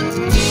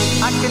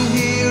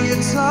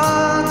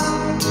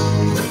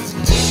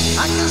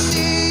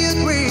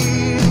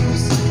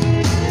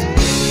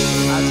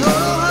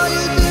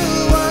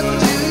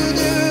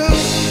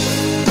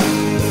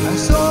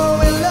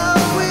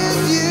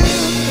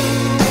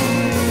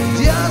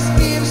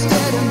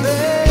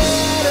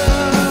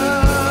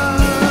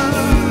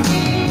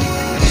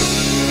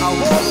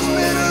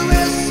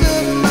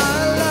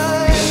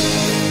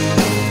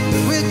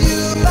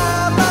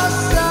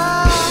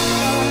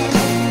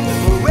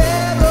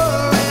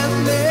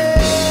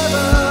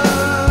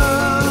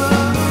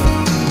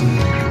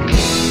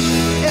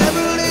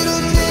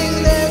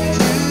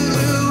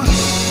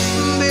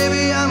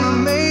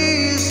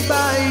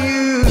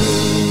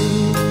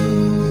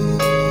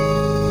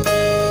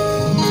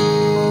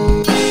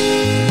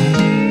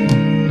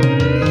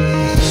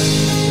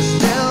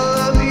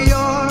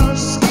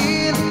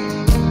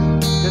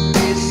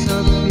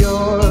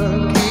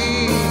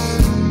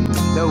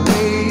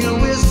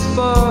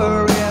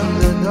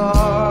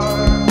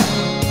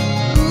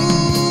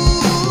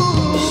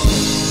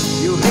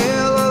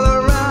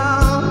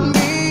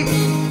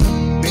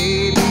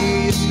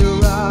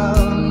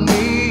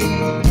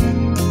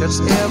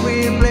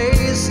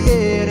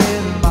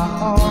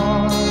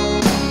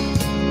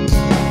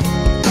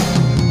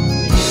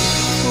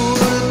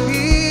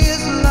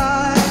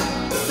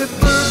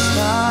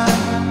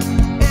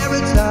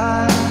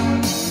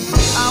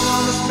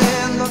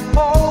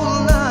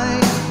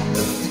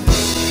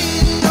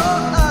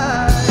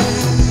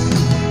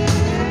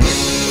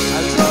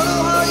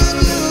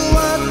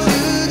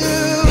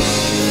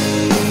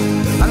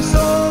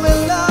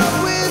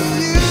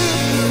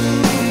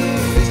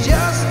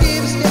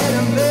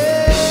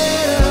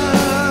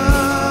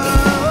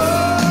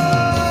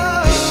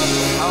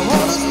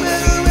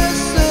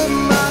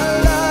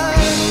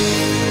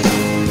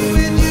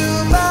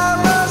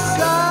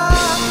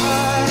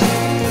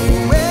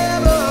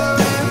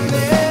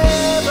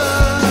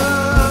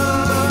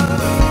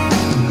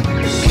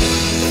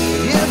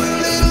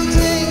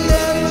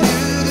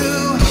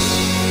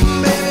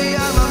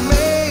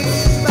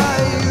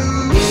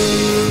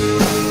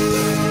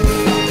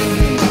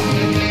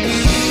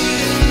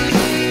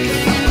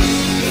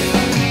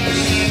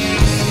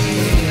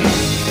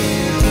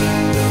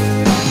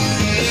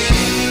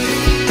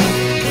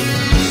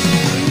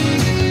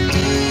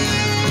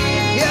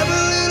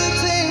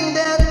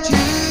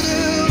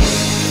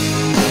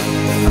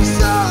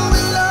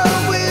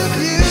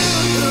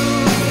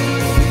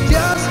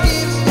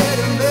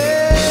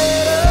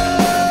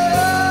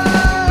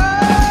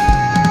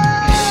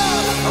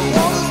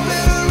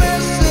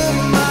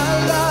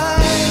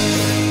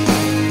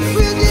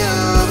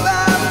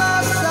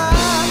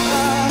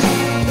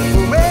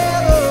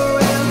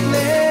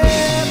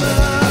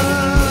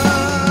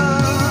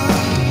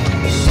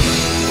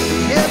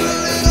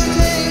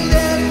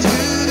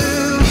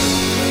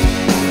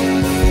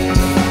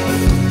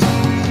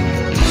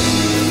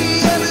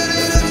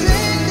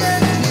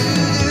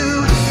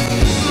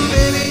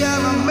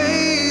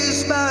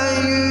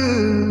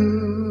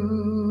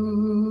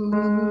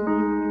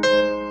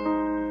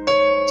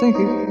 Thank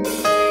you.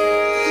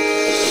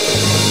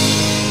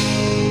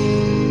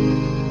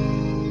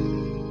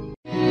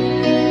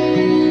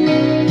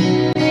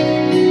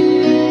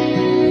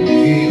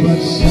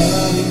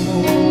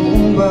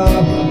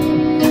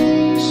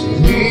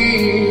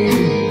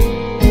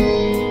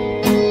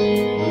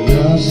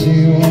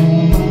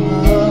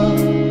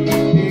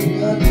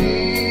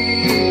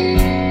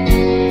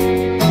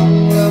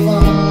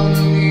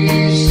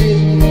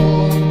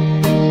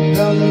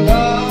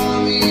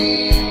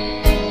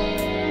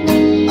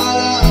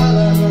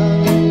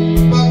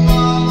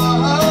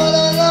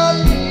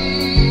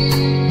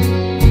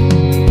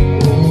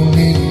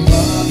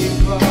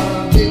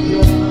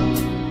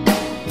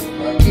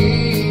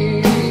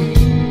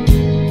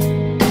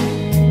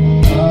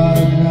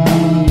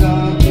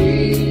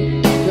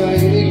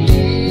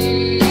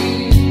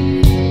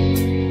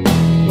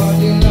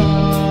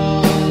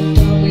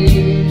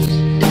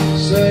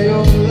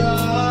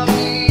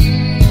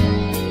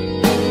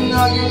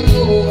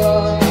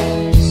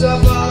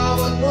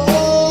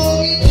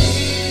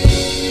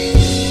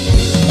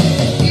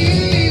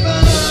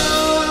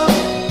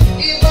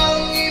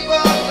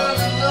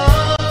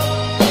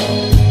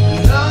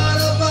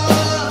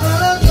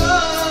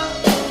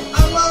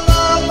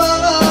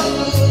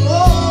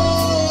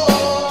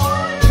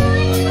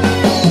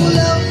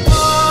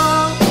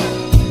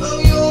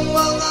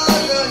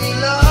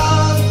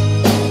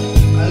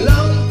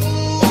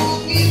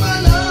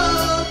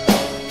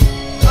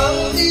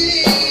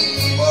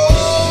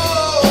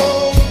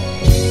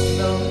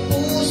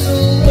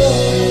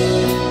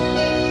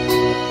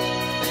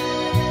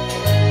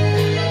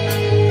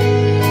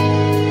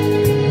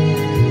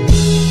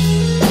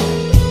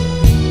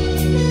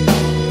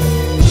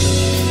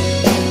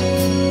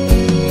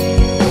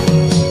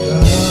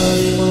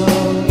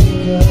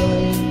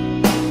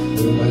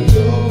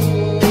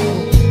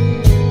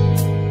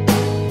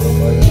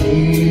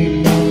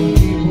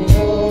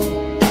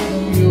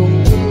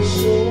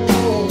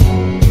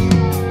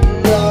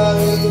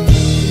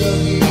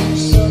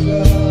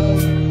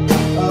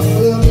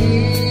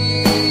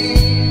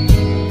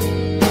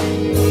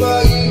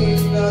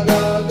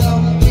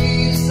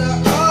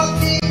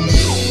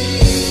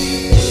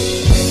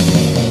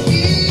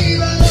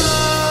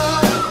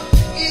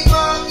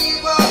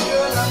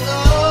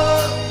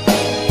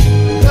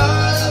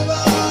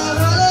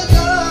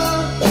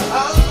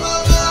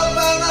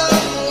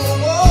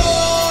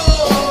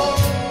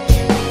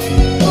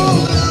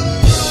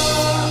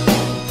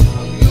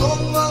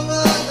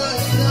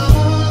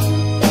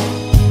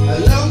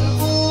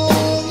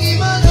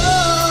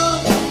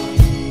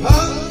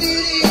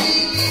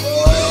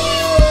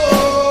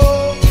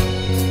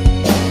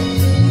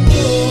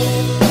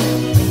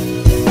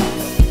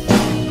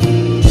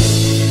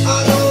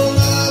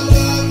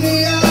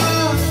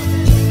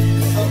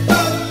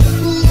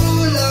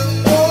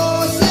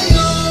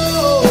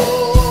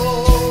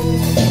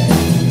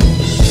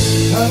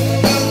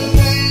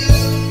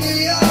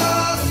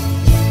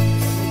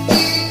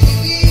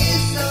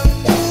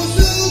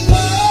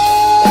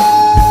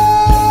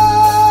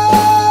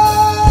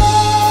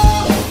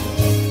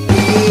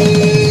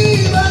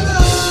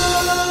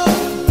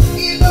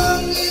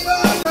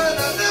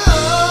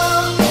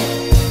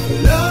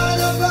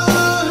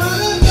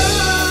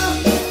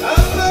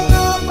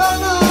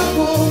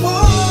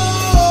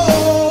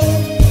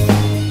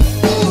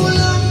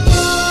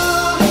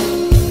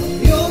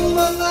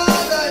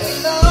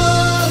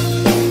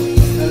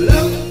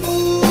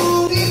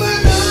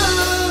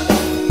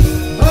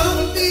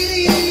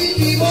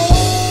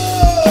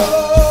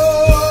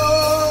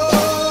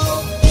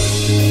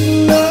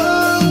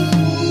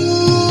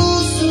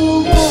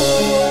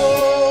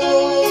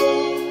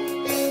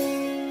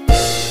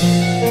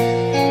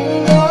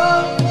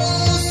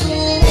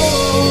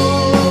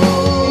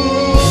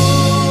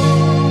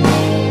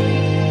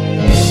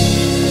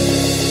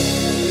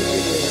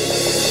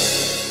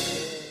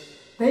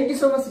 Thank you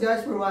so much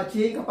guys for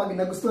watching. Kapag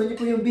nagustuhan niyo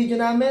po yung video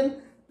namin,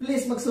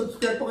 please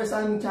mag-subscribe po kayo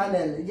sa aming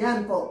channel.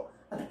 Yan po.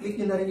 At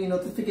click nyo na rin yung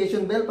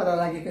notification bell para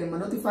lagi kayong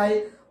ma-notify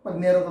pag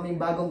meron kaming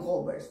bagong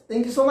covers.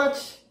 Thank you so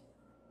much.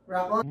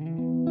 Rock on.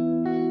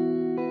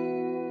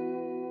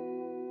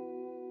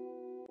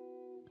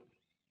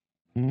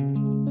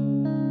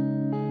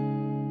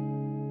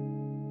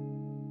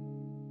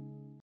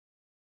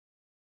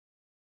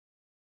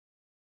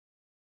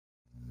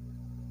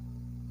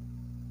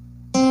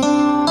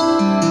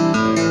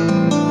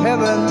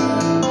 Heaven,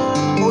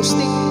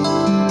 hosting.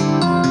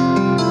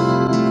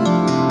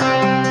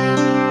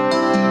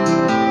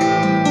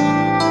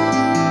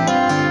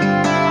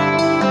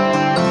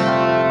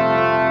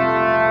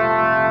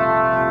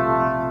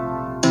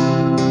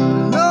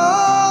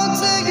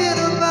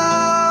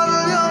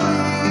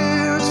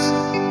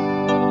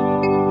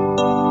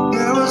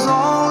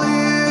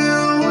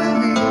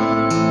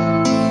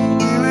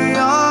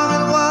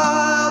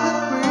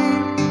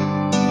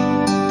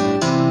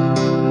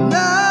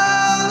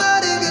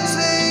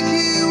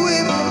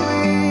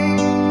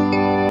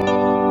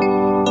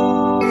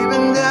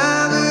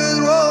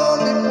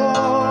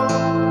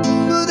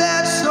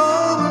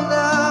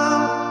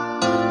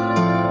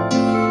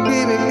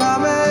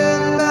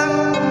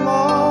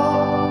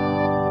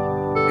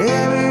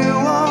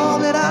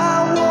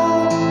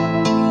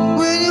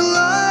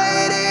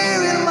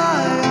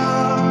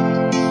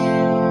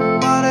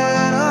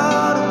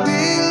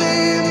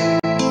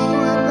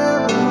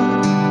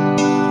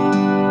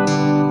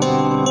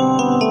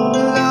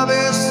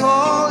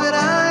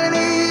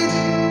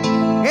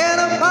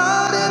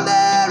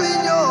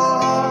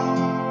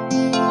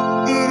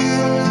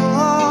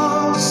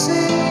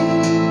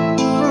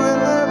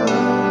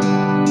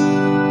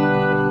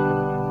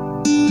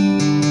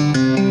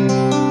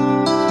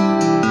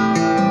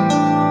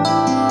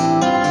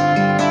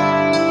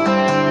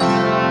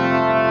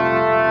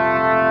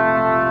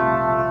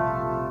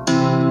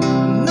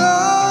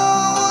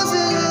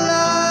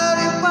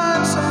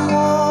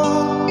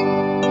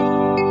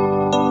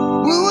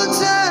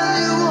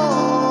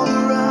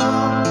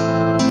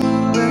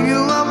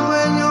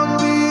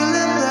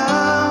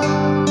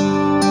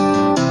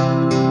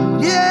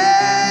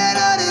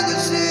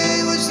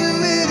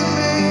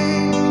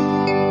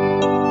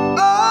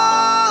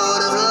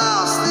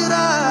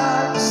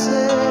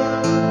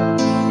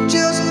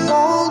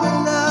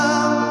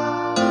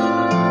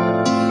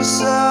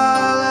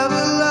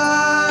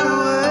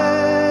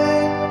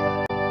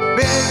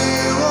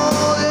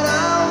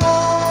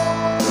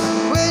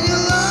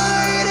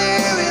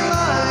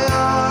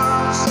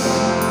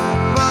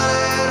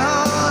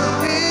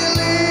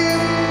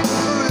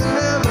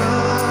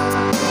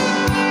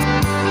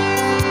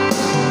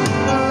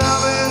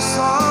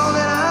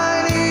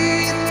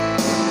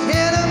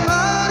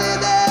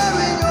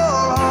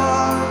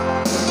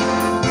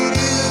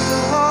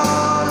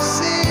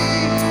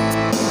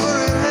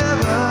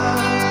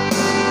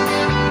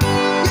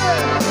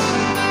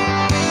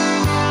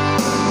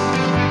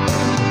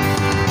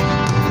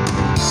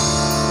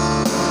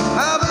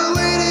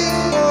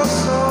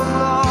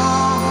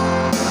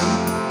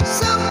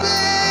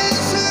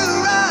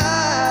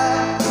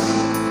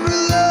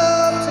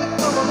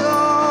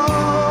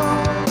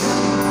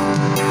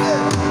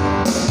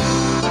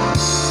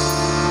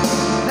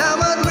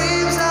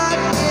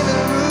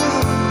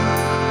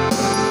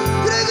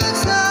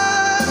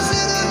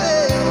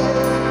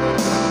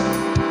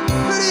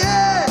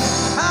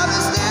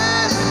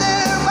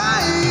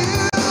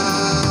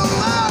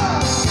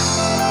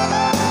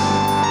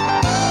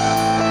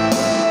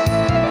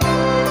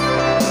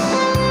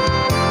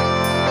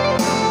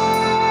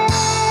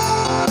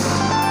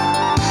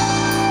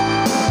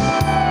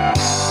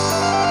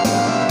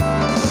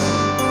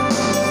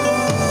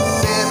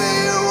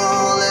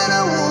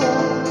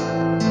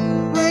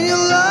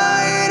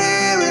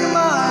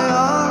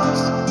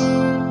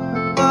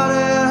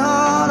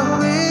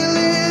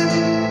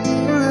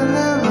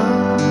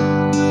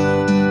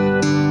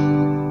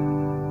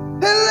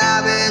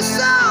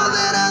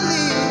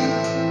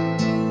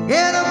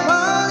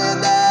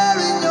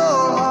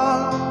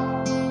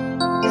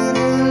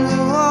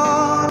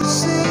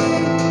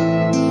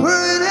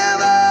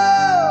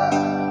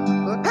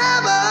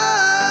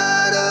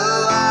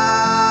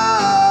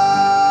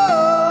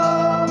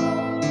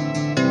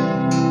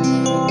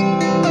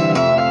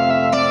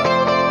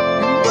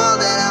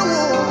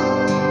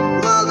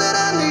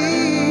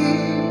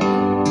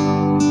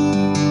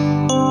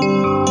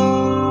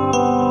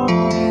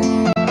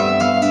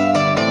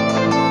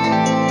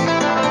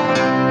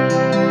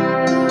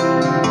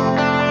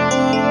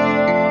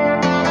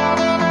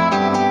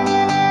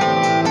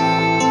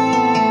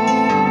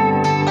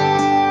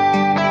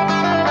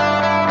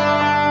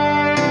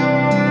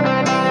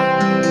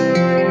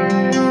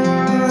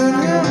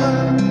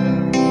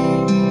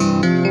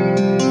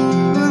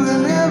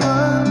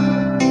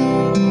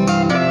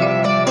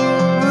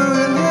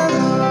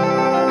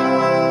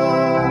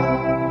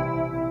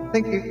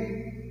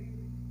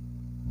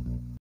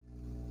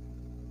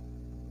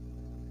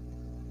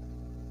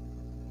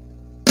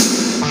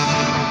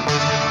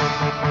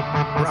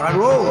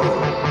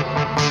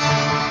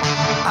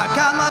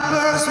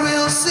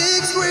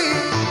 '63.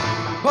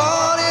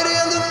 Parted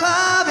in the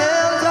five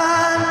and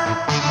dime.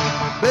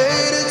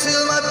 Waited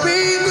till my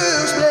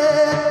fingers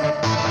bled.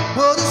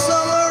 For the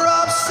summer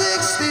of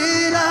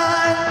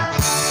 '69.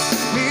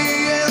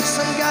 Me and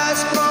some guys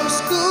from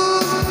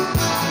school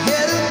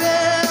headed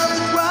down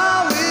the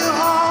driveway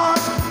hard.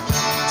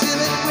 Till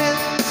it went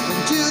when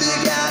Judy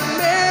got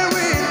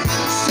married.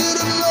 Should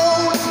have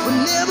known we'd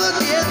never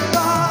get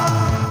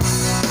far.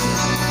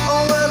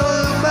 Oh, when I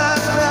look back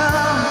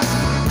now,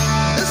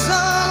 the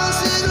summer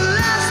didn't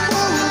last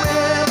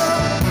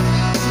forever.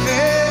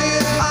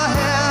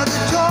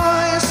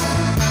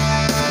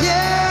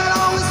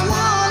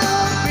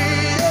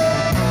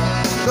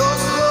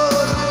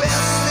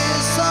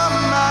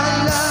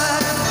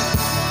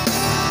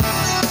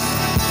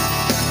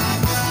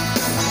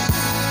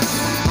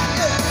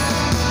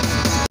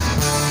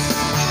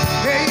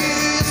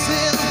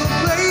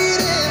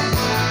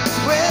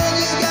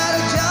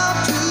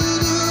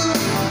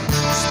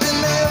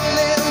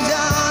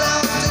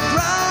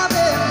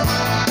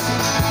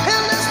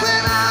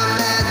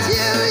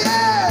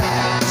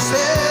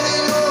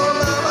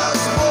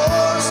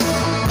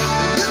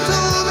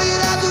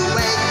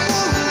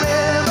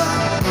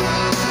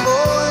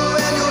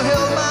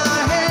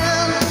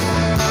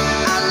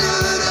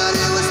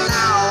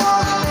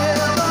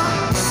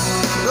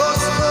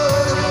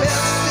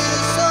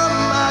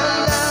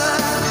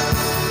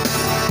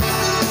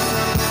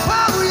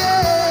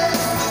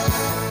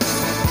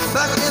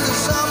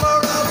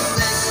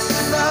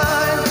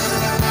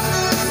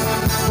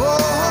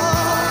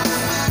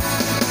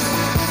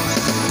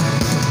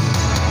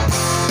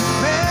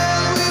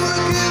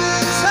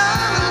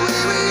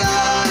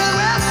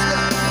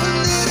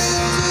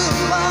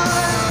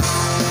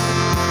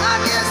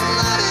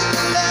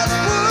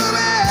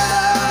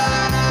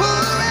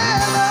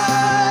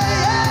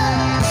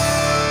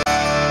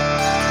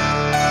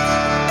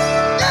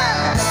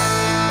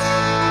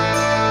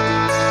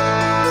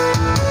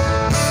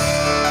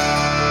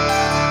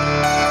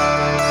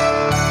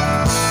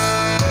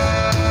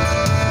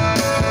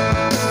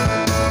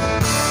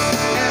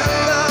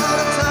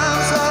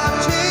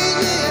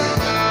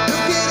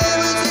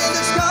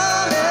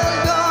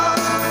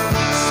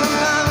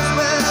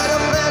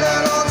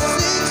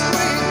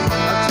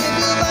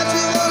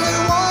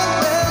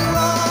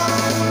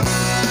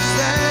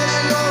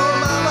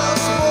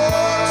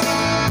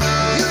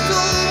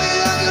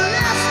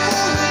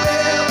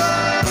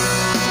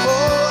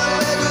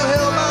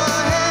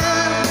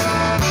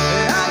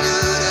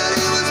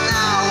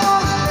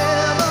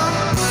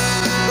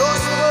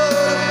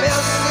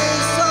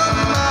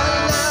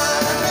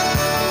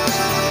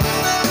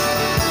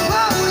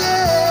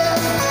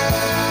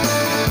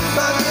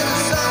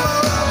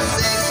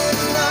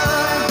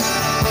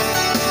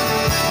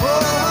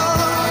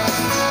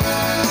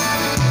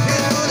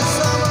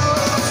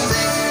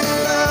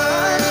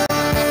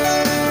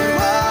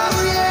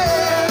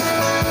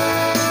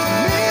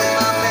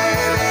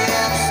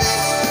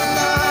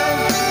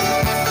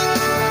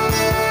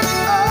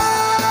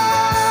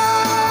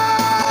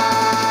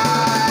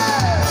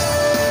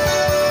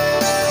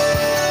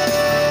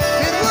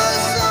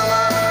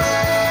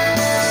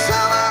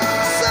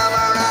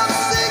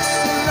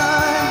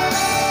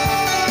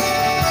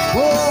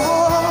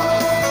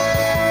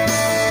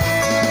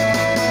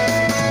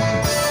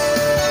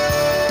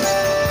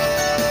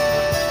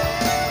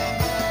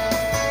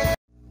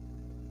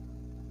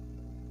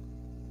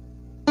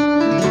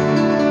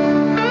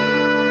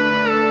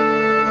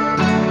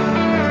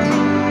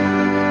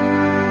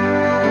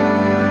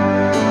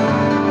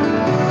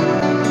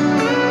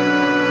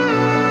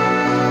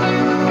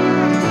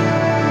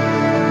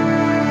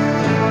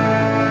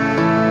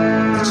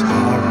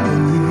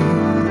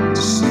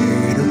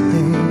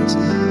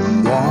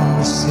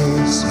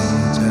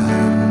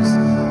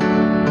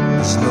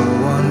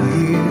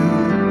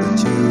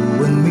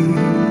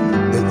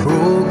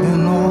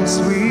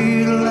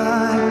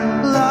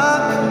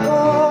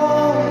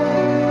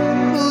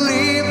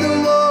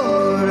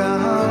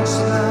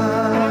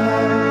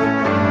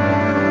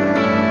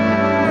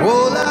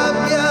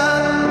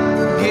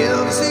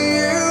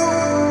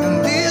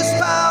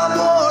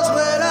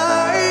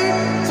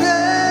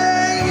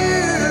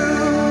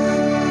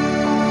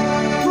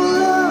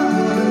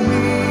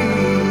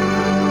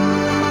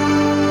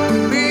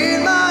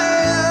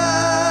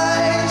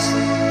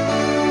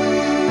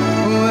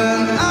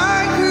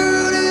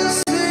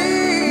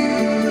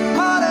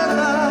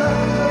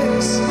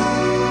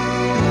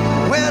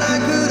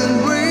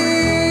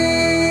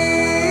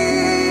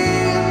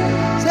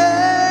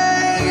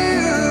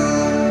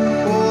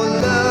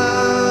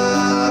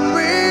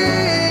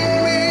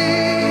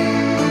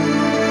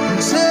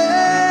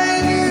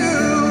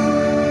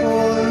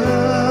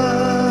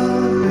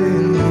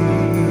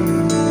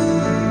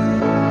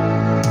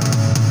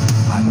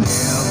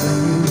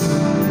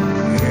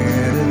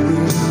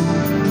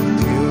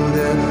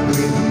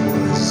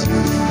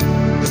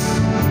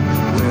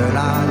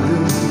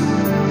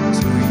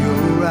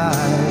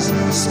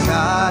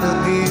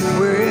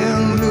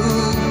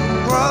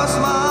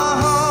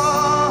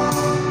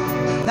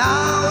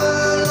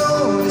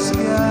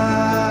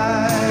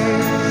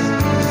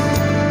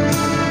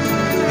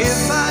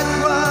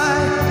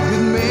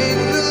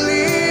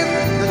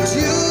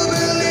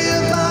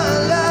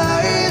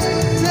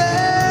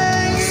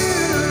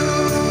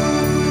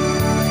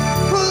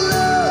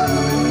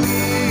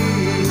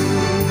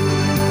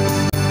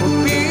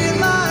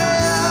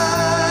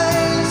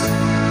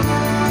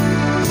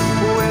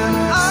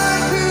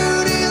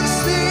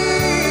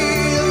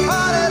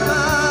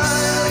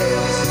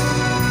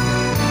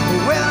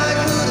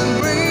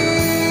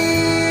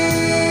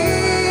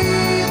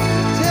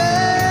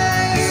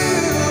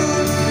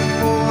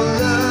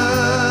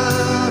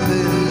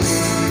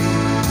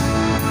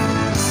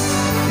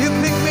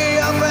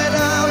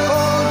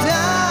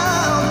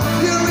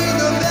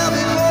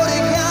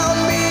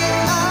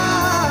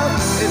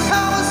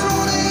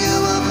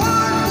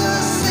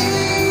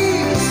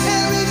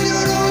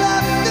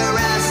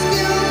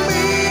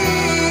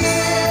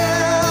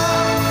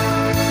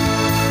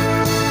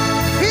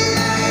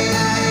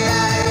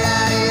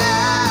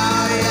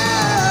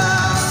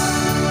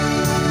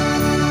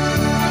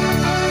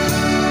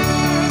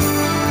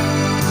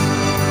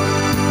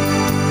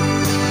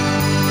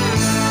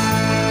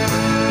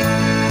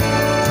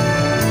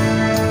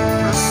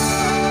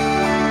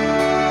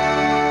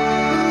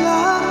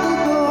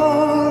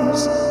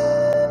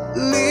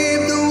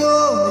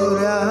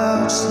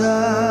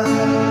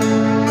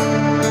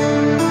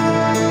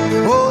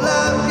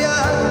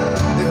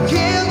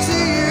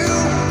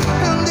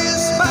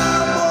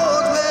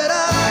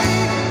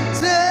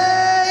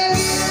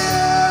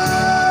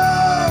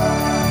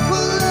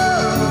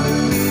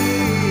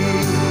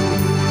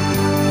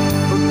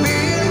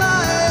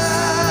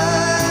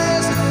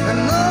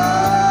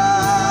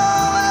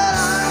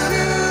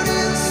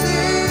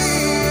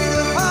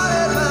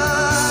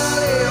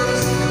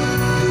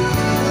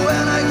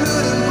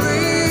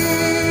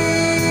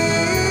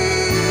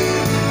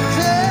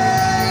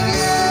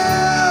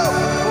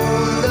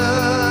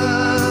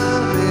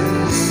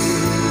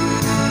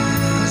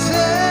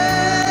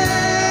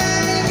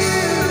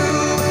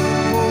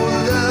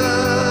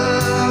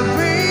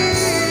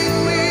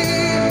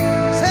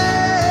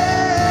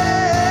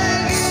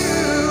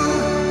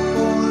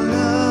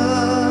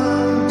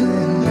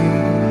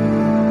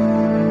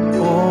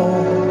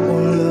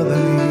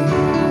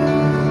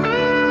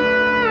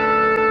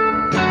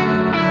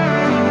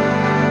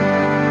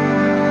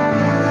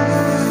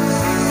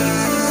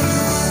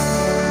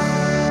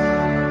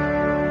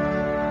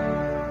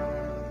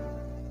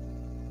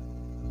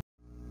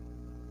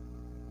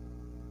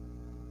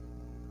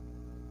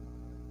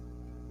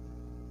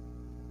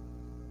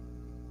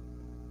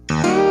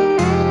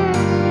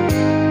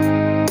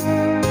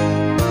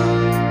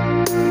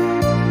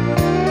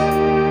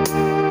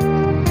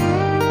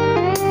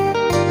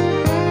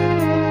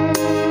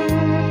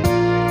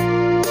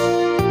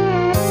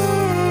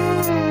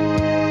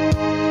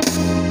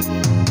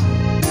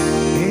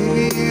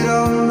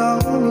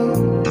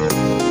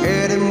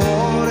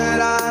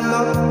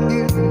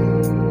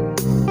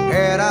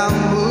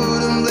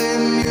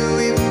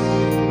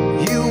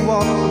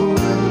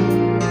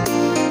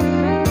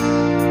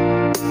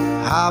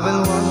 I've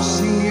been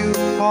watching you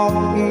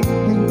all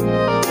evening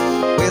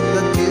with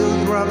the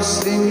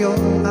teardrops in your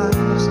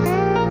eyes,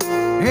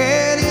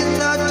 and it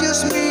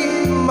touches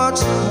me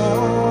much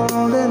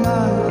more than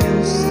I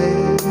can say.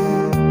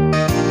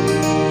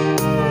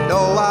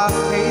 Though I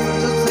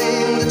hate to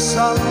think that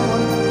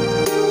someone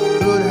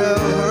could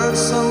have hurt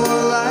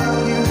someone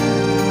like you,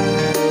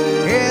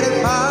 and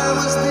if I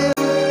was there,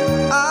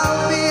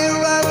 I'll be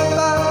right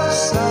by your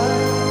side.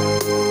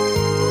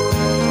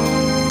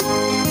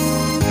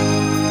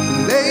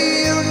 Lay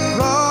your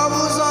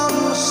troubles on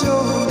my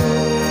shoulder,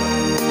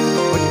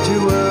 put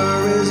your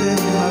worries in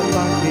my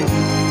pocket,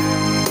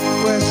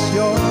 rest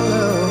your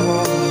love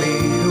on me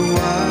a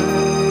while.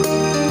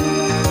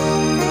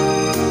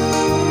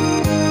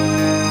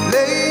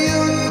 Lay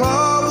your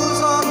troubles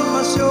on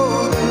my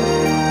shoulder,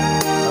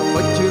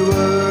 put your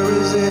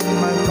worries in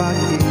my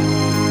pocket,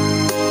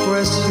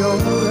 rest your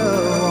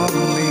love on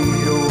me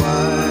a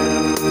while.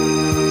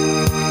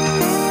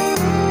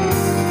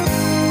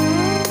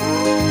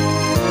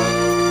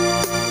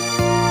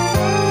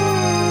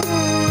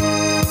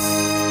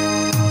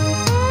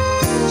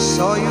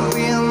 Saw you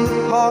in the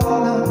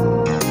parlor,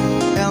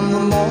 and the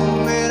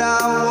moment I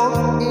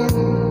walked in,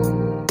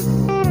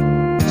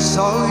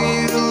 saw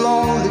your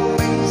lonely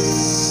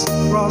face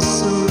across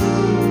the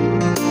room.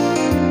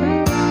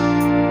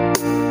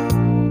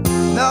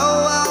 Now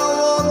I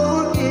won't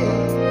forget,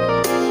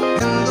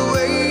 and the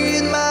way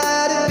it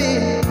might have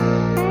been.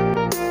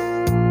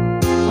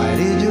 Why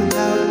did you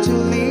have to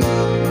leave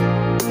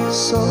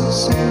so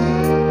soon?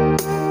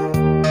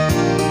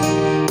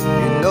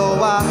 You know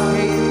I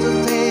hate to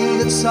think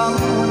that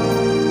someone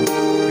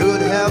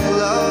could have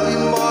loved you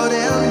more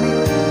than me.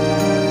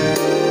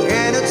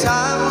 In a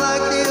time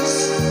like this,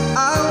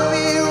 I'll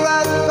be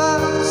right by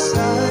your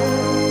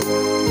side.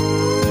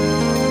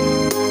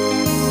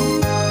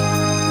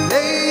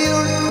 Lay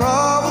your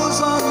troubles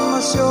on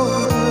my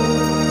shoulder,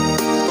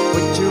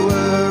 put your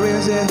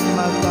worries in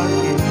my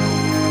pocket,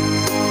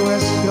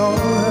 rest your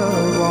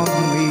love on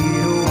me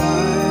a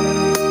while.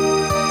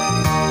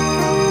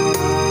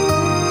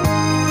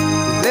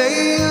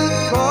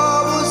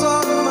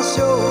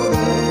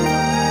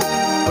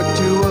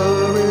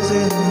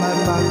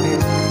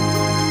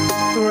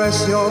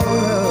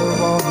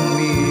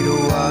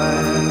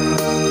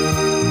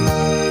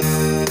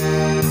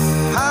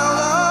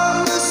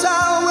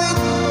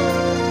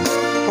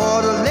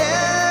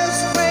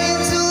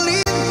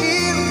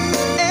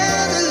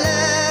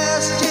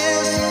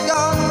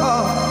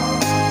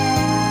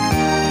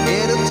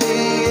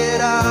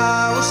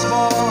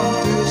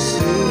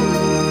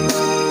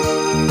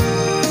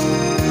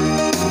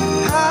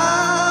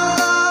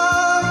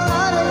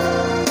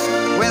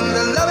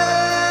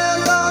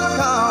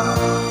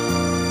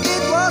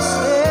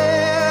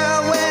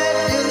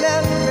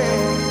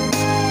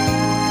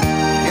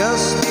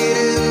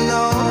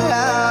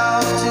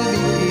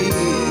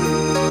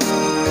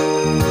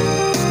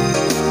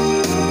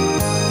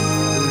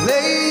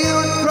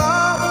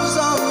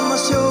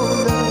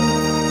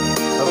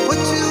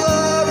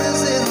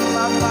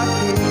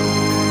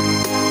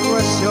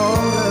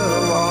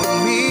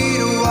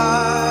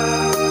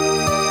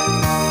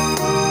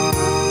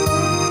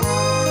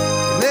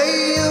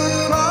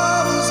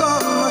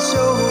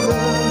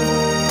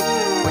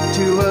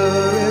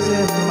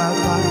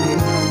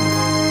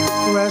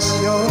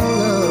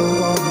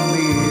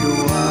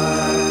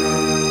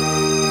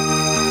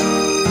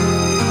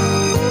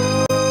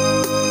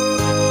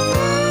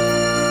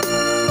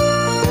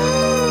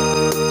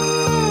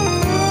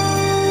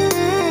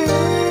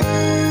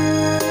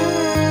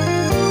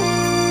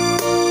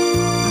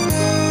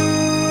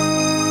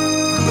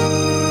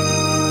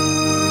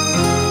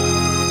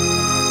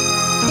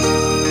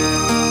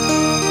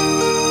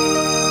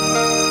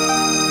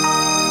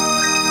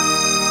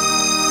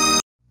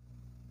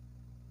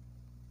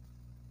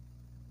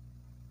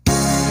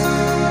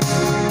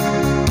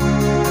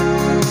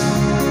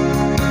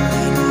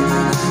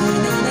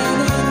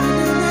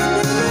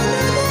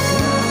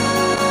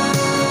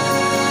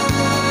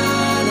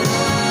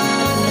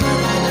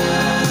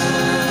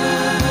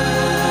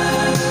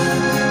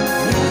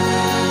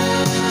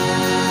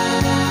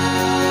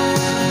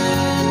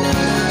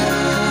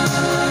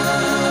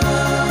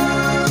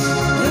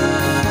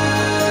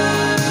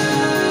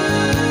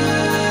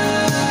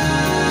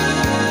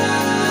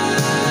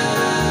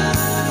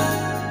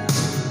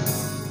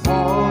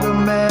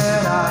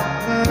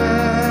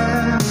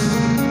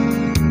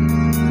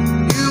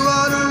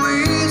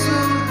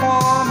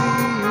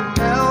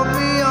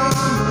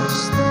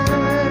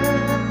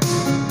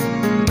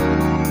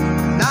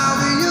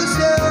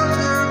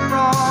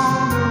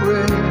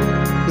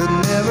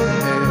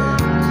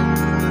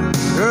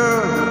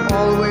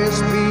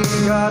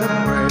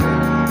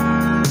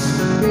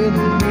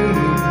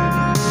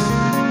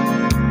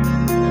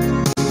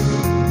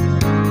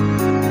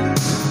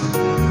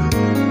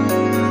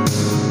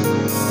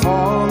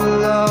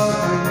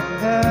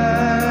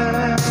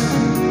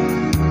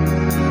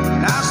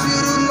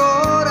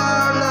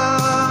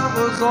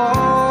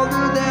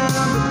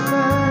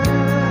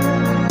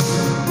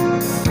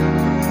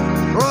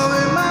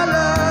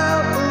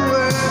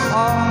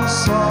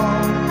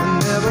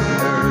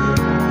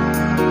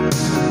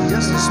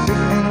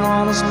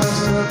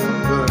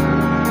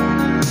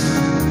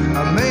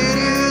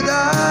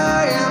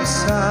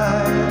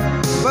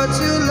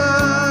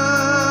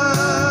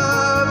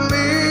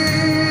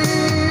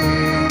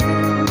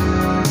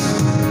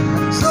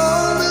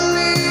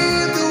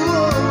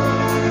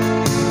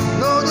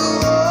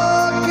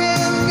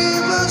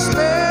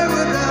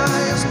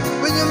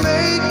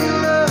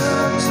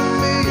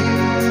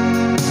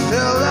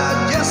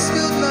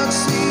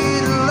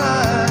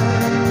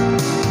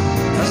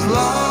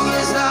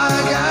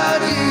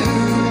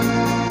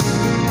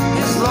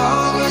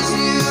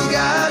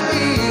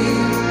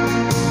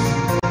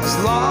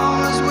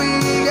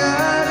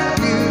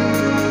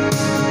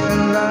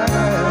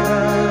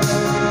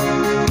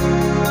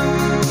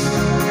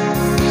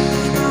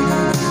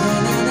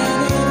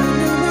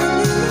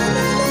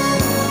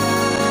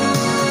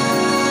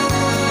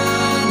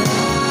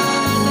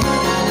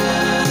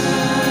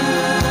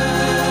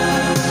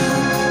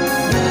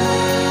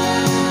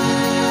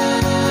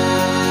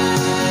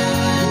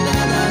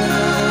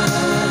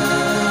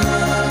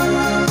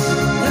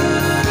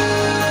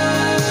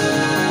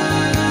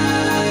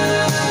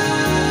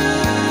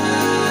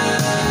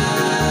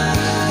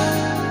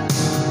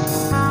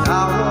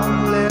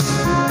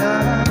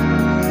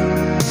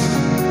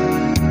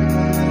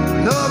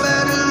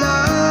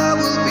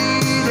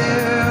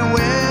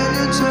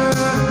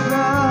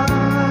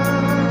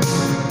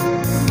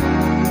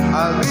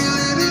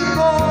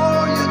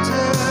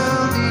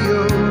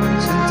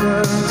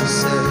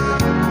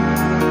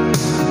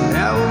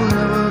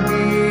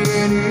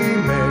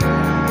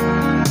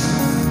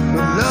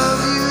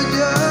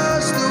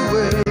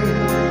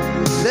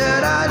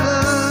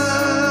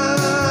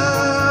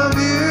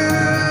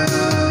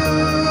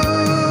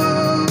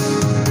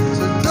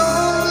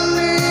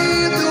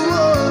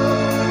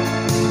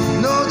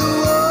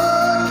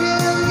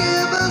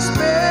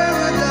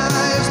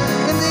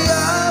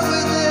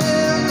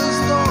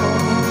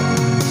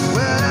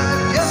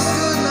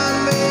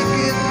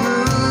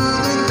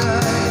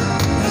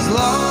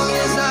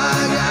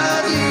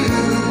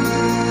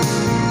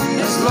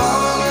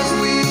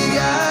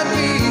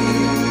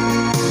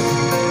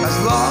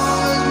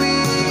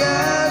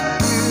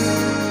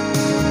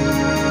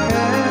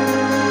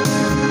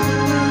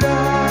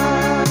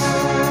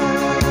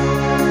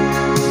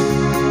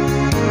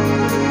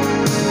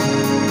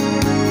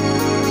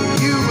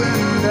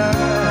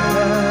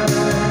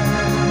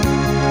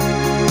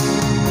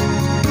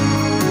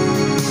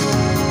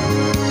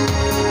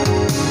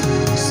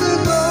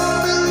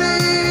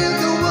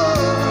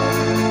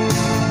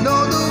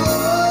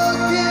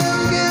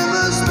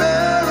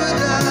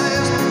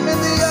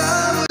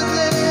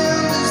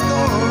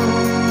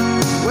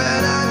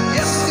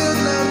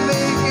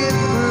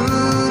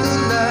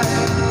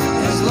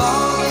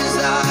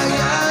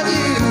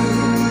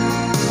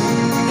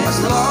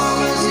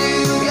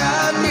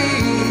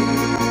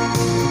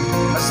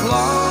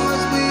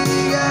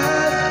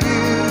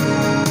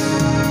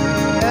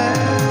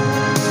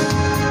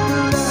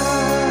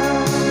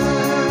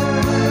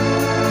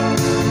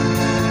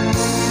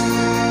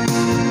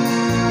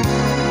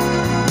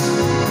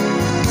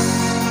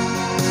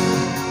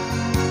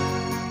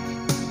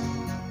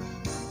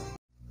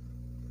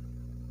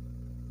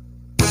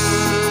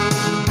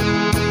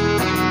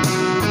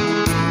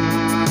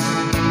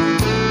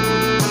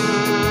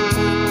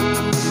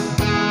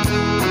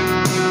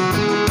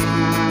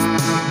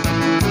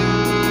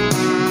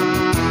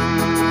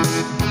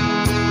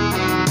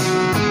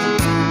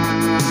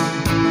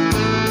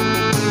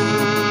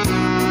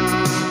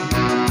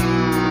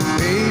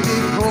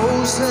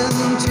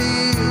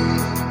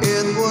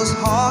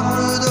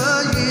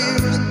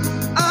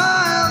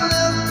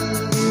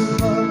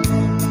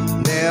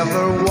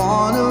 never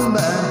want a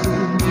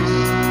man,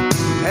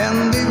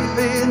 and deep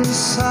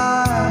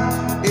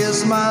inside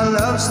is my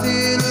love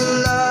still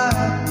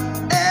alive,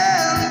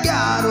 and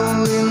God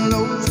only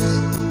knows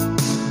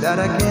that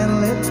I can't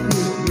let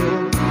you go.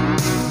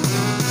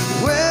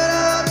 When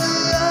our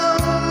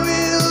love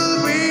will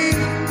be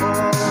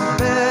for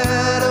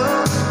better,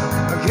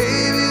 I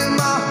gave you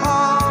my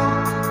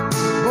heart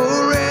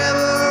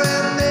forever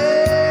and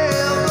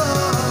ever.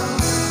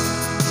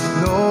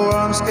 No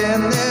arms can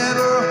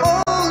never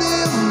hold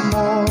you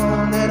more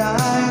than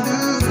I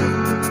do.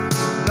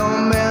 No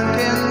man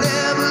can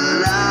never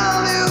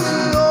love you,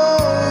 no,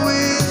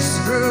 it's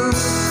true.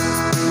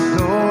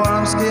 No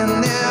arms can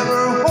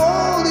never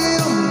hold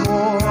you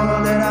more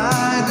than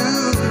I do.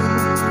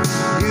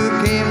 You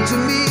came to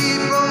me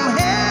from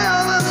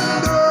heaven,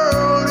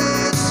 girl,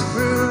 it's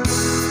true.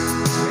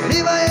 And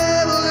if I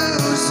ever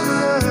lose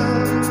your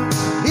love,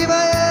 if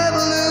I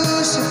ever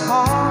lose your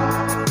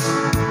heart,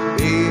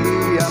 baby,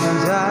 I'm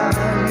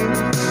dying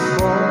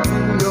for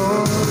your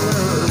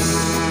love.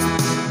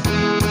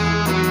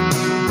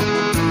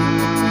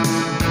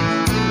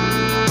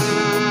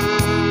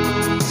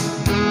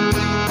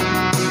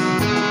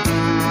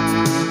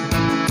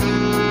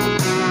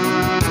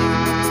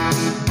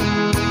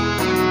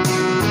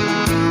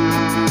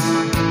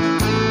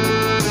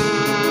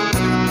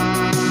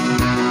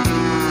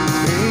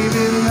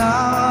 Baby,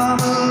 now I'm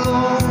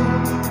alone,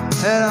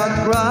 and I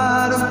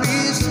try to be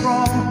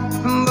strong,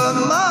 but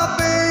my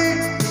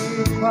baby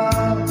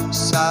cries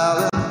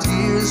silent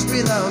tears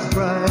without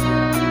crying,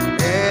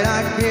 and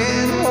I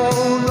can't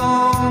hold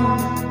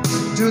on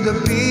to the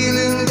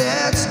feeling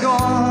that's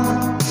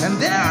gone, and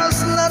there's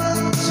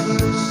nothing to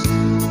lose.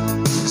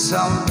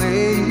 Some